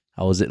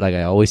 I was like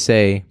I always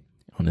say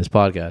on this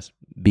podcast,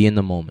 be in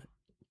the moment.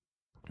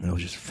 And it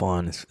was just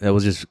fun. It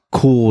was just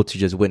cool to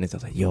just witness. I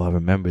was like, yo, I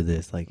remember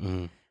this. Like,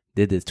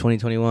 did this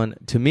 2021.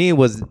 To me, it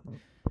was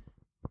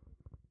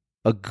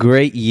a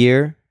great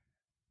year,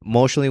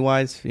 emotionally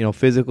wise,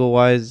 physical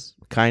wise,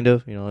 kind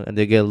of, and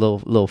they get a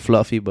little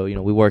fluffy, but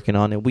we working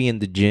on it. We in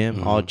the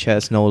gym, all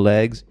chest, no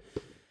legs.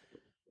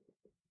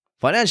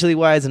 Financially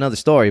wise, another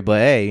story, but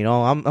hey,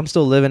 I'm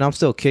still living, I'm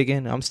still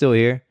kicking, I'm still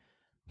here,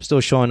 I'm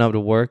still showing up to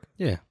work.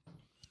 Yeah.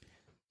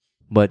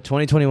 But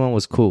 2021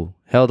 was cool.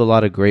 Held a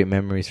lot of great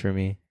memories for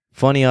me.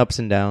 Funny ups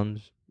and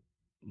downs,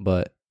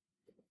 but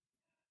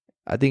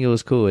I think it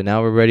was cool. And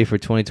now we're ready for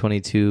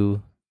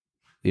 2022.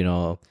 It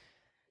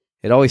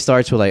always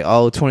starts with like,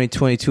 oh,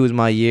 2022 is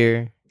my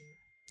year.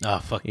 Oh,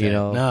 fuck that.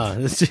 No.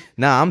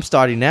 Nah, I'm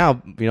starting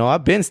now.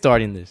 I've been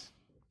starting this.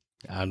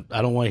 I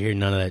don't want to hear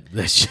none of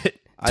that shit.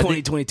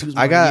 2022 is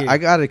my year. I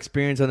got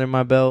experience under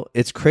my belt.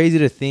 It's crazy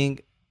to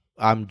think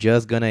I'm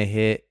just going to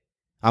hit,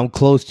 I'm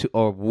close to,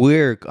 or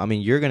you're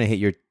going to hit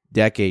your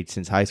decade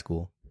since high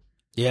school.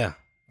 Yeah.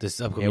 This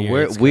upcoming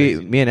and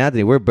year. Me and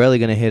Anthony, we're barely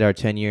going to hit our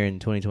 10 year in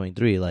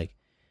 2023. Like,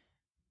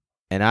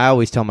 and I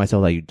always tell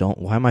myself, like,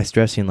 why am I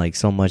stressing like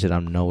so much that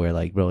I'm nowhere?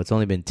 Like, bro, it's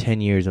only been 10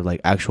 years of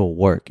like actual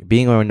work,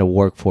 being in the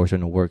workforce or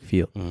in the work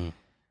field.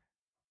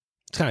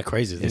 It's kind of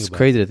crazy to think about. It's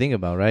crazy to think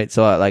about, right?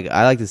 So I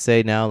like to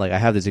say now, like, I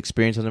have this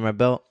experience under my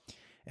belt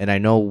and I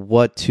know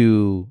what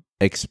to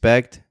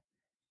expect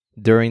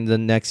during the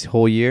next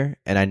whole year.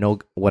 And I know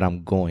what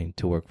I'm going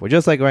to work for.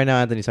 Just like right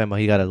now, Anthony's talking about,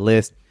 he got a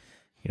list.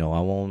 I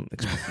won't,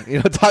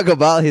 talk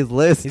about his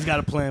list. He's got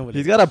a plan with it.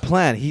 He's got a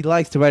plan. He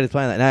likes to write his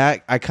plan.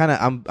 And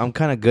I'm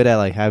kind of good at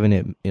like having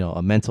it,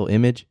 a mental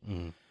image.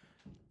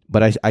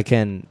 But I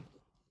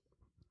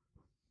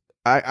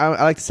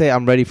like to say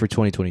I'm ready for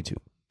 2022.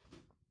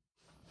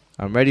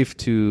 I'm ready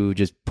to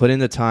just put in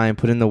the time,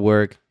 put in the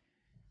work,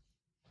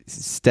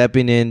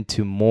 stepping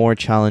into more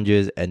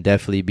challenges and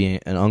definitely being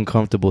in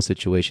uncomfortable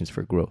situations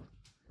for growth.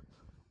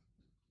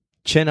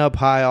 Chin up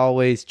high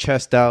always,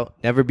 chest out,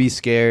 never be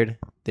scared.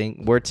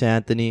 Word to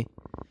Anthony.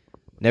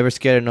 Never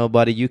scared of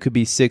nobody. You could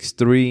be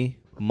 6'3",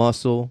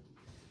 muscle,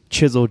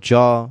 chiseled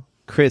jaw,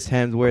 Chris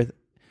Hemsworth.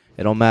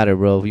 It don't matter,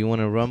 bro. If you want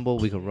to rumble,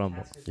 we can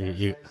rumble.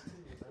 You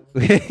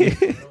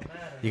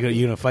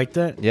gonna fight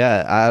that?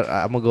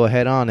 Yeah, I'm gonna go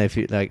head on. If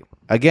you like,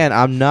 again,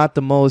 I'm not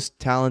the most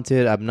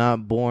talented. I'm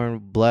not born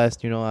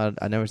blessed. I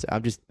never.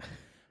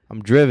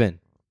 I'm driven.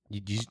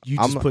 You just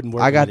putting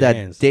work. I got that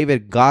hands.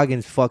 David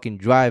Goggins fucking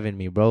driving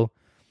me, bro.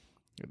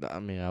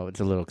 I mean, it's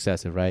a little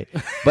excessive, right?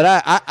 But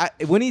I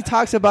when he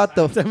talks about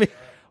the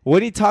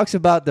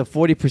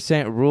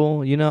 40%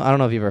 rule, I don't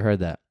know if you ever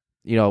heard that.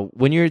 you know,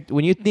 when you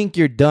think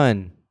you're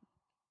done,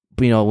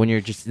 you know, when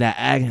you're just that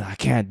agony, I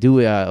can't do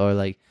it, or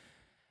like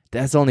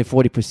that's only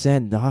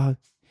 40%, dog.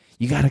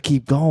 You gotta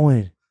keep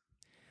going.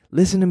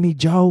 Listen to me,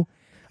 Joe.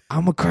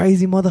 I'm a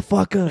crazy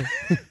motherfucker.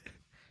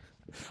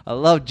 I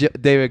love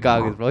David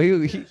Goggins, bro.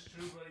 That's true, buddy.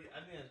 I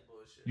think that's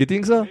bullshit. You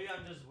think so? Maybe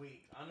I'm just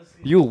weak.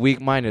 Honestly, You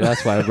weak-minded.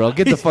 That's why, bro.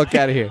 Get the fuck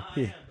out of here. I am, but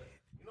you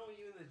know when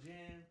you in the gym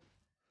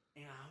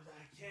and I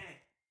can't.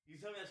 You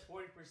tell me that's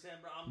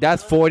 40%, bro.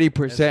 That's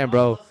 40%,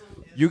 bro.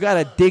 You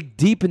gotta dig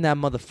deep in that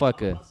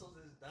motherfucker.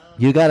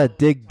 You gotta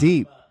dig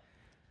deep.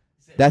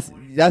 That's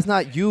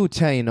not you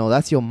saying no.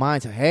 That's your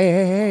mind saying,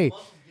 hey,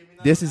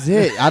 this is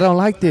it. I don't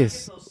like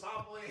this.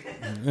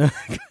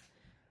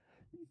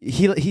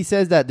 He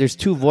says that there's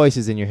two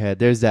voices in your head.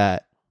 There's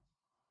that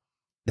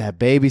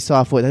baby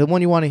soft voice, the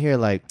one you want to hear,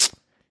 like,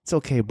 it's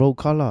okay, bro,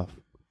 call off.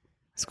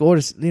 Let's go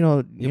order,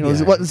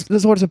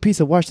 let's order some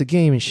pizza, watch the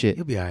game and shit.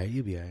 You'll be all right.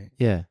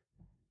 Yeah.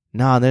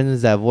 Nah, then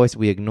there's that voice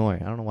we ignore. I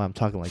don't know why I'm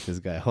talking like this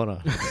guy. Hold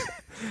on.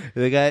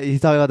 The guy,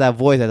 he's talking about that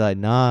voice. I'm like,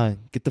 nah,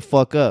 get the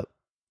fuck up.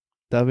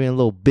 Stop being a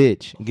little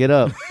bitch. Get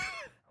up.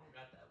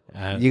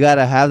 You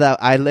gotta have that.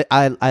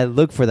 I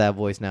look for that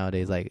voice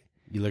nowadays. Like,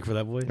 you look for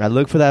that voice? I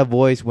look for that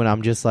voice when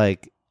I'm just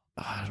like,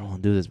 oh, I don't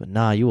want to do this, but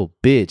nah, you a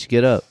bitch.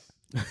 Get up.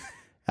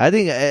 I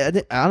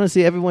think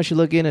honestly, everyone should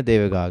look into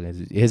David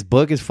Goggins. His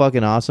book is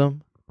fucking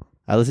awesome.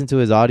 I listened to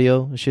his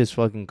audio. This shit's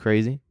fucking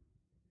crazy.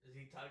 Is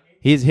he talking?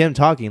 He's him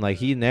talking, like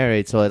he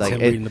narrates. So like, him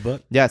reading the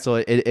book? Yeah, so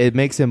it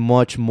makes him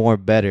much more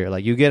better.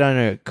 Like you get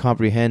to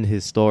comprehend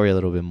his story a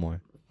little bit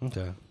more.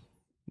 Okay.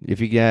 If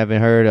you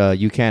haven't heard,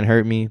 "You Can't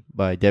Hurt Me"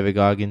 by David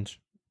Goggins,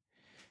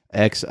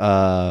 ex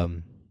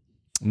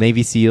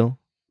Navy SEAL.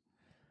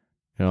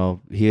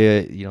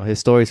 His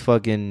story's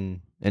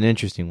fucking an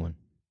interesting one.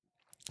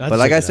 But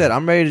like I said,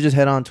 I'm ready to just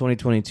head on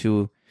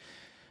 2022.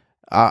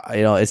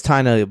 It's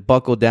time to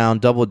buckle down,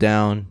 double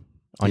down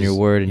on your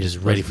word, and just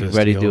just ready for this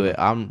ready to to be do over. it.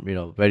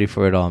 I'm ready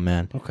for it all,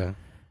 man. Okay.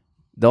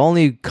 The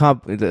only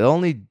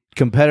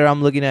competitor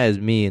I'm looking at is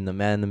me and the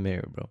man in the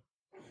mirror, bro.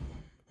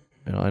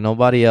 And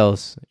nobody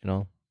else.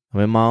 I'm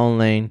in my own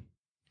lane.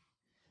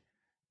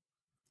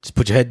 Just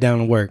put your head down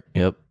and work.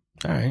 Yep.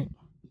 All right.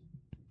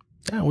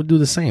 Yeah, we'll do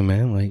the same,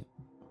 man. Like,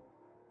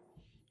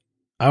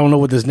 I don't know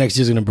what this next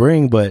year's gonna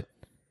bring, but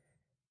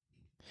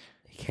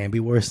it can't be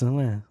worse than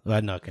last.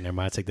 Well, no, okay, never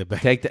mind. I take that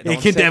back. Take that.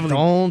 It can definitely.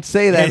 Don't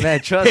say that,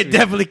 man. Trust me. It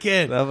definitely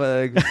can.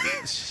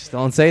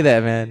 Don't say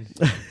that, man.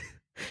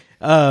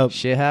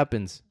 Shit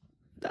happens.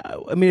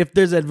 I mean, if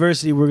there's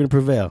adversity, we're gonna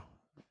prevail.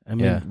 I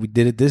mean, we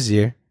did it this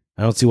year.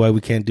 I don't see why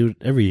we can't do it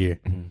every year.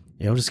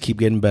 Mm-hmm. Just keep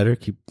getting better,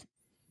 keep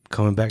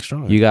coming back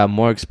stronger. You got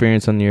more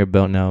experience under your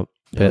belt now.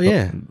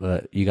 Yeah.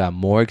 But you got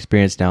more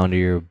experience now under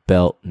your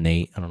belt,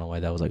 Nate. I don't know why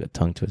that was like a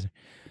tongue twister.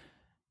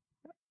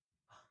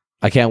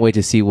 I can't wait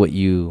to see what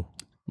you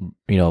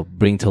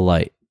bring to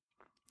light.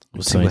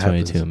 We'll see what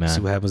 2022, happens. man. See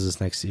what happens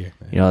this next year.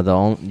 Man. Your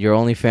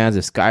OnlyFans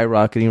is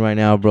skyrocketing right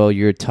now, bro.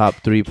 You're top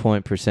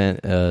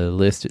 3%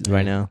 list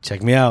right now.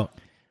 Check me out.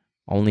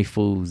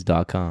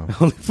 Onlyfools.com.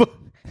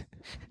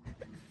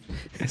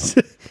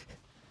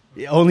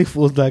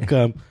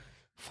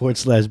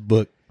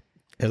 Onlyfools.com/book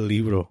El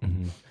Libro.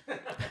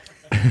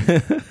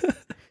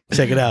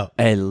 Check it out.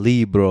 El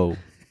Libro.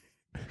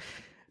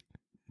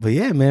 But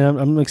yeah, man,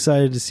 I'm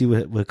excited to see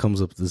what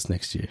comes up this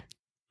next year.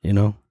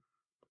 When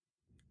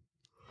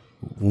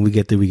we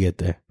get there, we get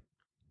there.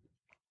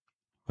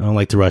 I don't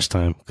like to rush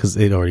time because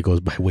it already goes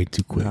by way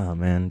too quick. Oh,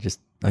 man. Just,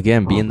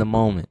 again, be in the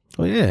moment.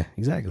 Oh, yeah,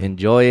 exactly.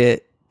 Enjoy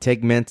it.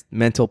 Take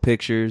mental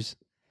pictures.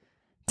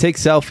 Take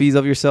selfies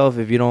of yourself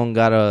if you don't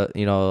got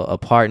a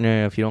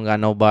partner, if you don't got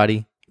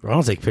nobody. I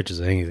don't take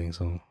pictures of anything,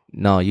 so.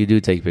 No, you do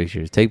take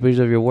pictures. Take pictures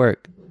of your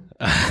work.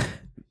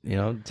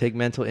 Take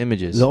mental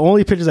images. The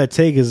only pictures I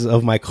take is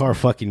of my car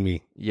fucking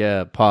me.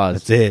 Yeah, pause.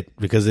 That's it.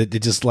 Because it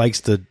just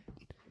likes to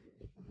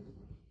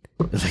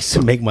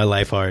make my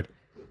life hard.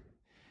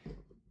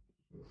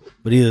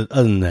 But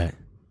other than that,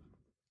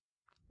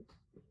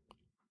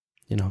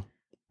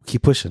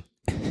 keep pushing.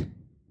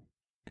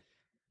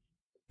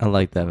 I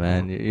like that,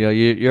 man.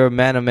 You're a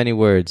man of many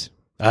words.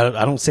 I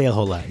don't say a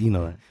whole lot. You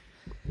know that.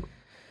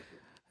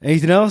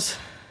 Anything else?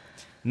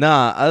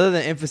 Nah, other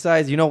than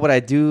emphasize, what I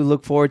do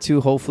look forward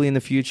to, hopefully in the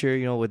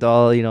future, with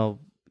all,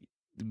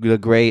 the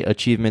great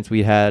achievements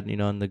we had,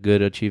 and the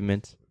good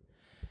achievements.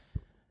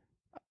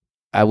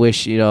 I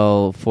wish,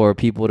 for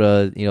people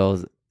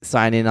to,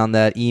 sign in on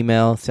that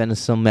email, send us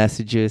some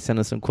messages, send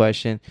us some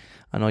questions.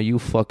 I know you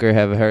fucker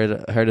have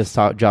heard us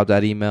drop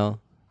that email.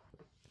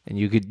 And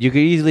you could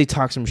easily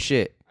talk some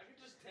shit. I could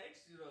just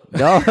text you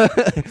though.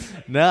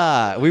 No.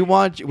 Nah, we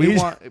want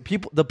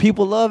people. The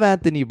people love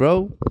Anthony,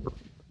 bro.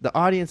 The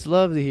audience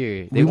loves to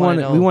hear it. We want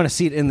to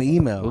see it in the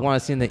email. We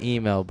want to see in the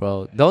email,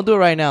 bro. Don't do it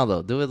right now,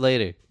 though. Do it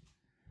later.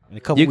 In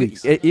a couple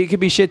weeks. It could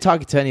be shit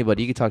talking to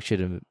anybody. You could talk shit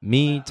to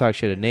me, talk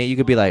shit to Nate. You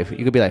could be like,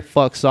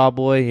 fuck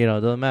Sawboy. It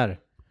doesn't matter.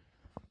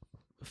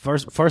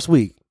 First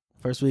week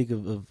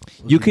of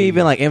you can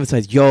even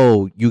emphasize,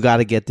 yo, you got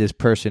to get this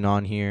person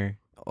on here,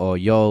 or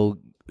yo,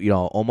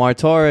 Omar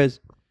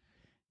Torres,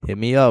 hit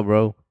me up,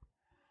 bro.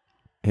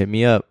 hit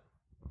me up.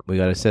 We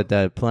got to set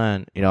that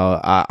plan. You know,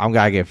 I'm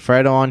going to get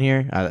Fred on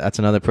here. That's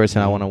another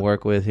person I want to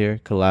work with here.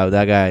 Collab.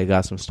 That guy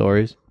got some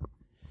stories.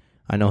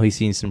 I know he's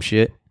seen some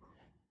shit.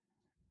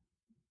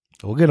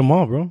 We'll get them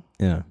all, bro.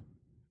 Yeah.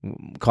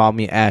 Call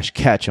me Ash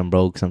Ketchum,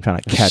 bro, because I'm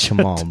trying to catch them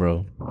all,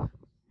 bro. All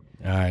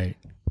right.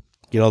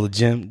 Get all the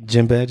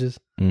gym badges?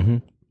 Mm-hmm.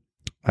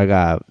 I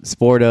got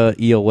Sporta,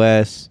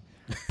 EOS,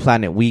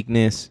 Planet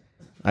Weakness.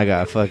 I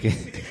got fucking...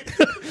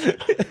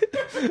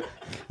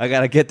 I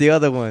got to get the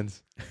other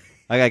ones.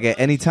 I got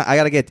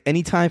to get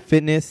Anytime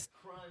Fitness.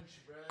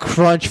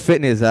 Crunch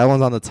Fitness. That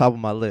one's on the top of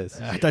my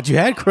list. I thought you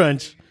had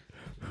Crunch.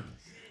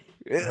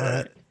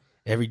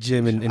 Every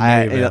gym in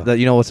Maryville.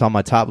 You know what's on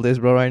my top list,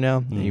 bro, right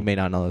now? You may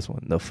not know this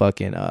one. The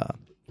fucking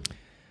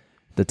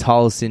the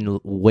tallest in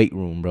weight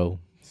room, bro.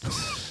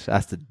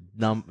 That's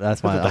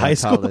my the high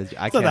school. List.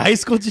 The high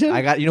school gym.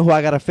 You know who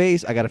I gotta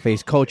face? I gotta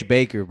face Coach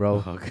Baker,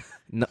 bro. Oh, okay.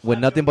 With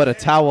nothing but a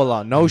towel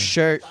on, no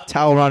shirt,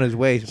 towel around his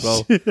waist,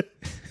 bro. With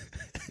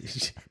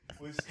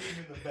steam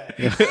in the back.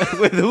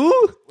 With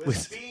who? With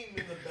steam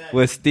in the back.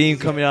 With steam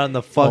coming out in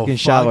the fucking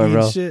shower,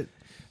 bro. Shit.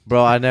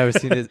 Bro, I never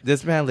seen this.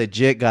 This man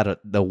legit got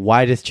the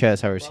widest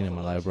chest I've ever seen in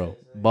my life, bro.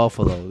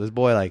 Buffalo. This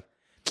boy, like,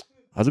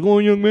 how's it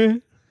going, young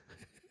man?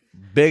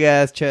 Big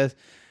ass chest.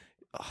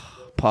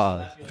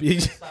 Pause.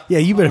 Yeah,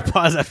 you better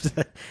pause after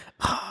that.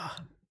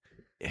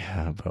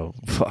 Yeah, bro.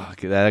 Fuck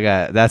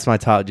that. That's my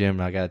top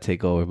gym. I gotta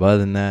take over. But other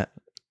than that,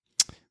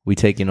 we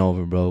taking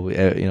over, bro.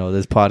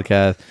 This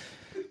podcast.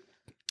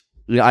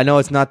 I know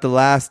it's not the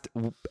last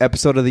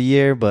episode of the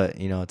year, but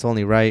it's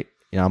only right.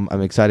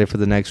 I'm excited for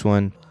the next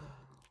one.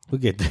 We'll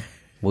get there.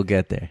 We'll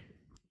get there.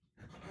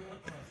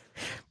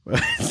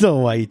 I don't know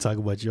why you talk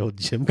about your old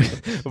gym.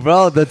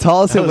 Bro, the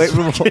tallest in weight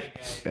room.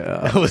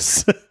 That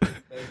was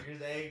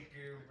Baker's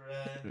Acre,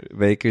 bro.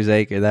 Baker's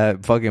Acre.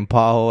 That fucking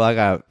pothole.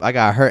 I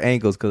got hurt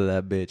ankles because of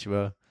that bitch,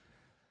 bro.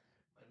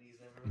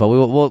 But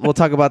we'll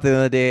talk about that the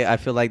other day. I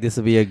feel like this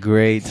will be a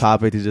great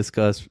topic to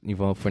discuss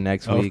for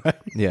next week. Right.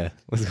 Yeah,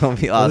 it's gonna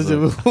be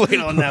awesome. We'll wait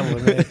on that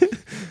one, man.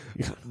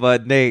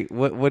 But Nate,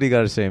 what do you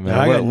got to say, man?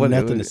 I got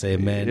nothing to say,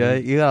 man. Yeah,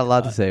 you got a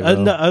lot to say, bro.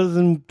 Other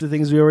than the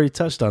things we already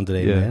touched on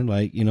today, Yeah. man.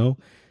 Like,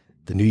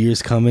 the new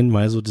year's coming.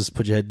 Might as well just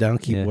put your head down,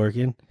 keep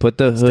working. Put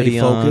the hoodie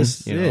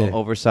focused. on,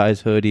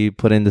 oversized hoodie.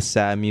 Put in the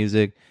sad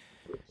music.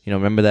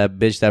 Remember that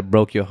bitch that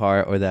broke your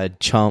heart or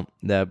that chump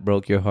that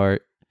broke your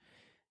heart.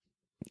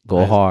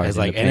 Go hard. As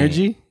like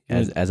energy?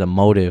 As a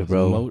motive,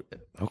 bro.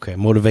 Okay,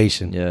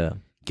 motivation. Yeah.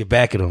 Get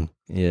back at them.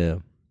 Yeah.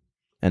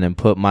 And then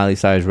put Miley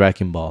Cyrus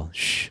Wrecking Ball.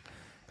 Shh.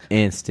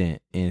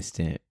 Instant.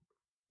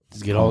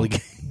 Just get all the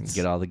games.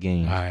 Get all the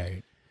games. All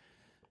right.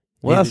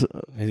 What else?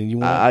 Anything you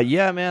want?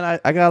 Yeah,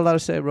 man. I got a lot to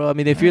say, bro. I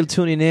mean, if you're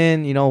tuning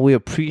in, we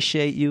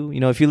appreciate you.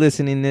 If you're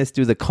listening this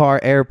through the car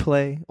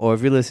AirPlay, or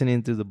if you're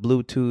listening through the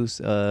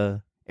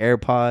Bluetooth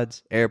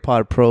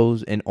AirPod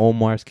Pros in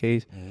Omar's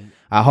case,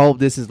 I hope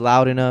this is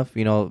loud enough.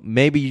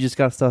 Maybe you just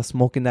gotta stop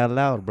smoking that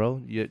loud, bro.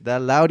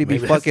 That loudy be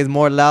fucking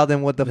more loud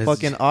than what the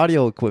fucking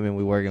audio equipment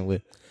we working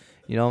with.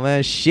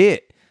 Man,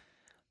 shit.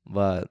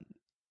 But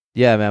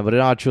yeah, man. But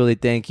in all truly,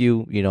 thank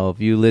you. If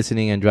you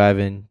listening and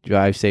driving,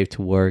 drive safe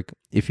to work.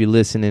 If you're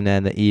listening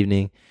in the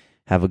evening,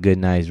 have a good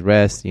night's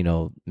rest.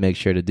 Make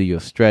sure to do your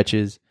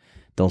stretches.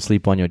 Don't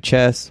sleep on your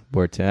chest.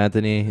 Word to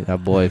Anthony.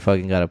 That boy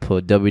fucking got to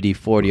put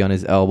WD-40 on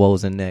his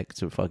elbows and neck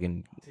to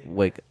fucking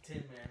wake up.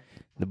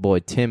 The boy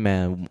Tin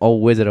Man,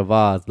 old Wizard of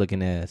Oz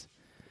looking ass.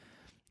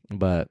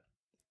 But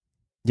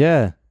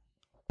yeah,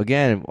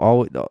 again,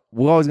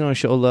 we're always going to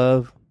show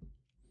love.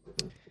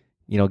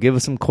 Give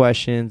us some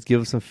questions,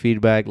 give us some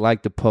feedback,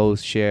 like the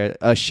post, share.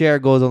 A share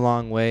goes a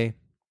long way.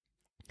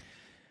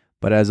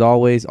 But as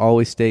always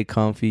stay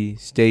comfy,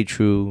 stay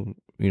true.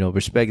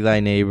 Respect thy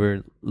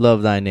neighbor,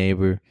 love thy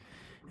neighbor.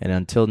 And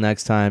until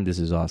next time, this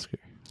is Oscar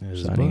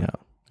signing out.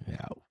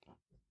 Yeah.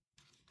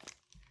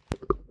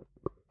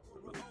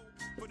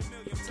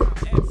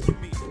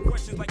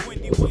 Questions like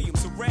Wendy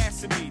Williams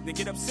harassing me. They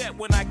get upset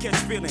when I catch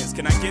feelings.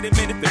 Can I get a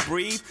minute to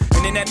breathe?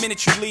 And in that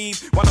minute you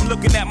leave, while I'm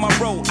looking at my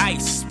roll,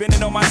 ice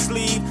spinning on my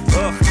sleeve.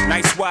 Ugh,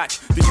 nice watch.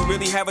 Do you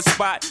really have a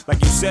spot?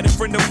 Like you said, a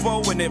friend or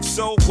foe? And if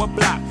so, what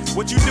block?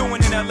 What you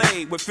doing in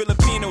LA with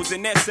Filipinos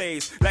and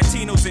essays,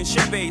 Latinos and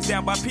Chevys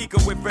down by Pico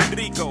with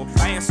Federico?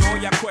 I answer all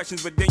y'all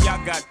questions, but then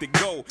y'all got to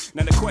go.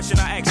 Now the question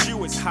I ask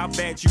you is how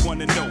bad you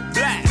wanna know.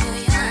 Blah!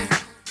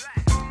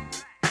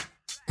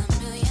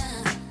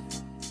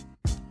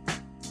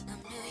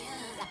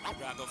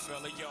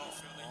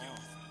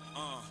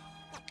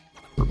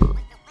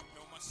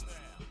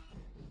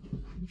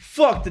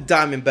 Fuck the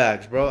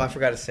Diamondbacks, bro. I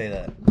forgot to say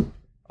that.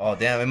 Oh,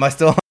 damn. Am I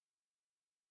still on?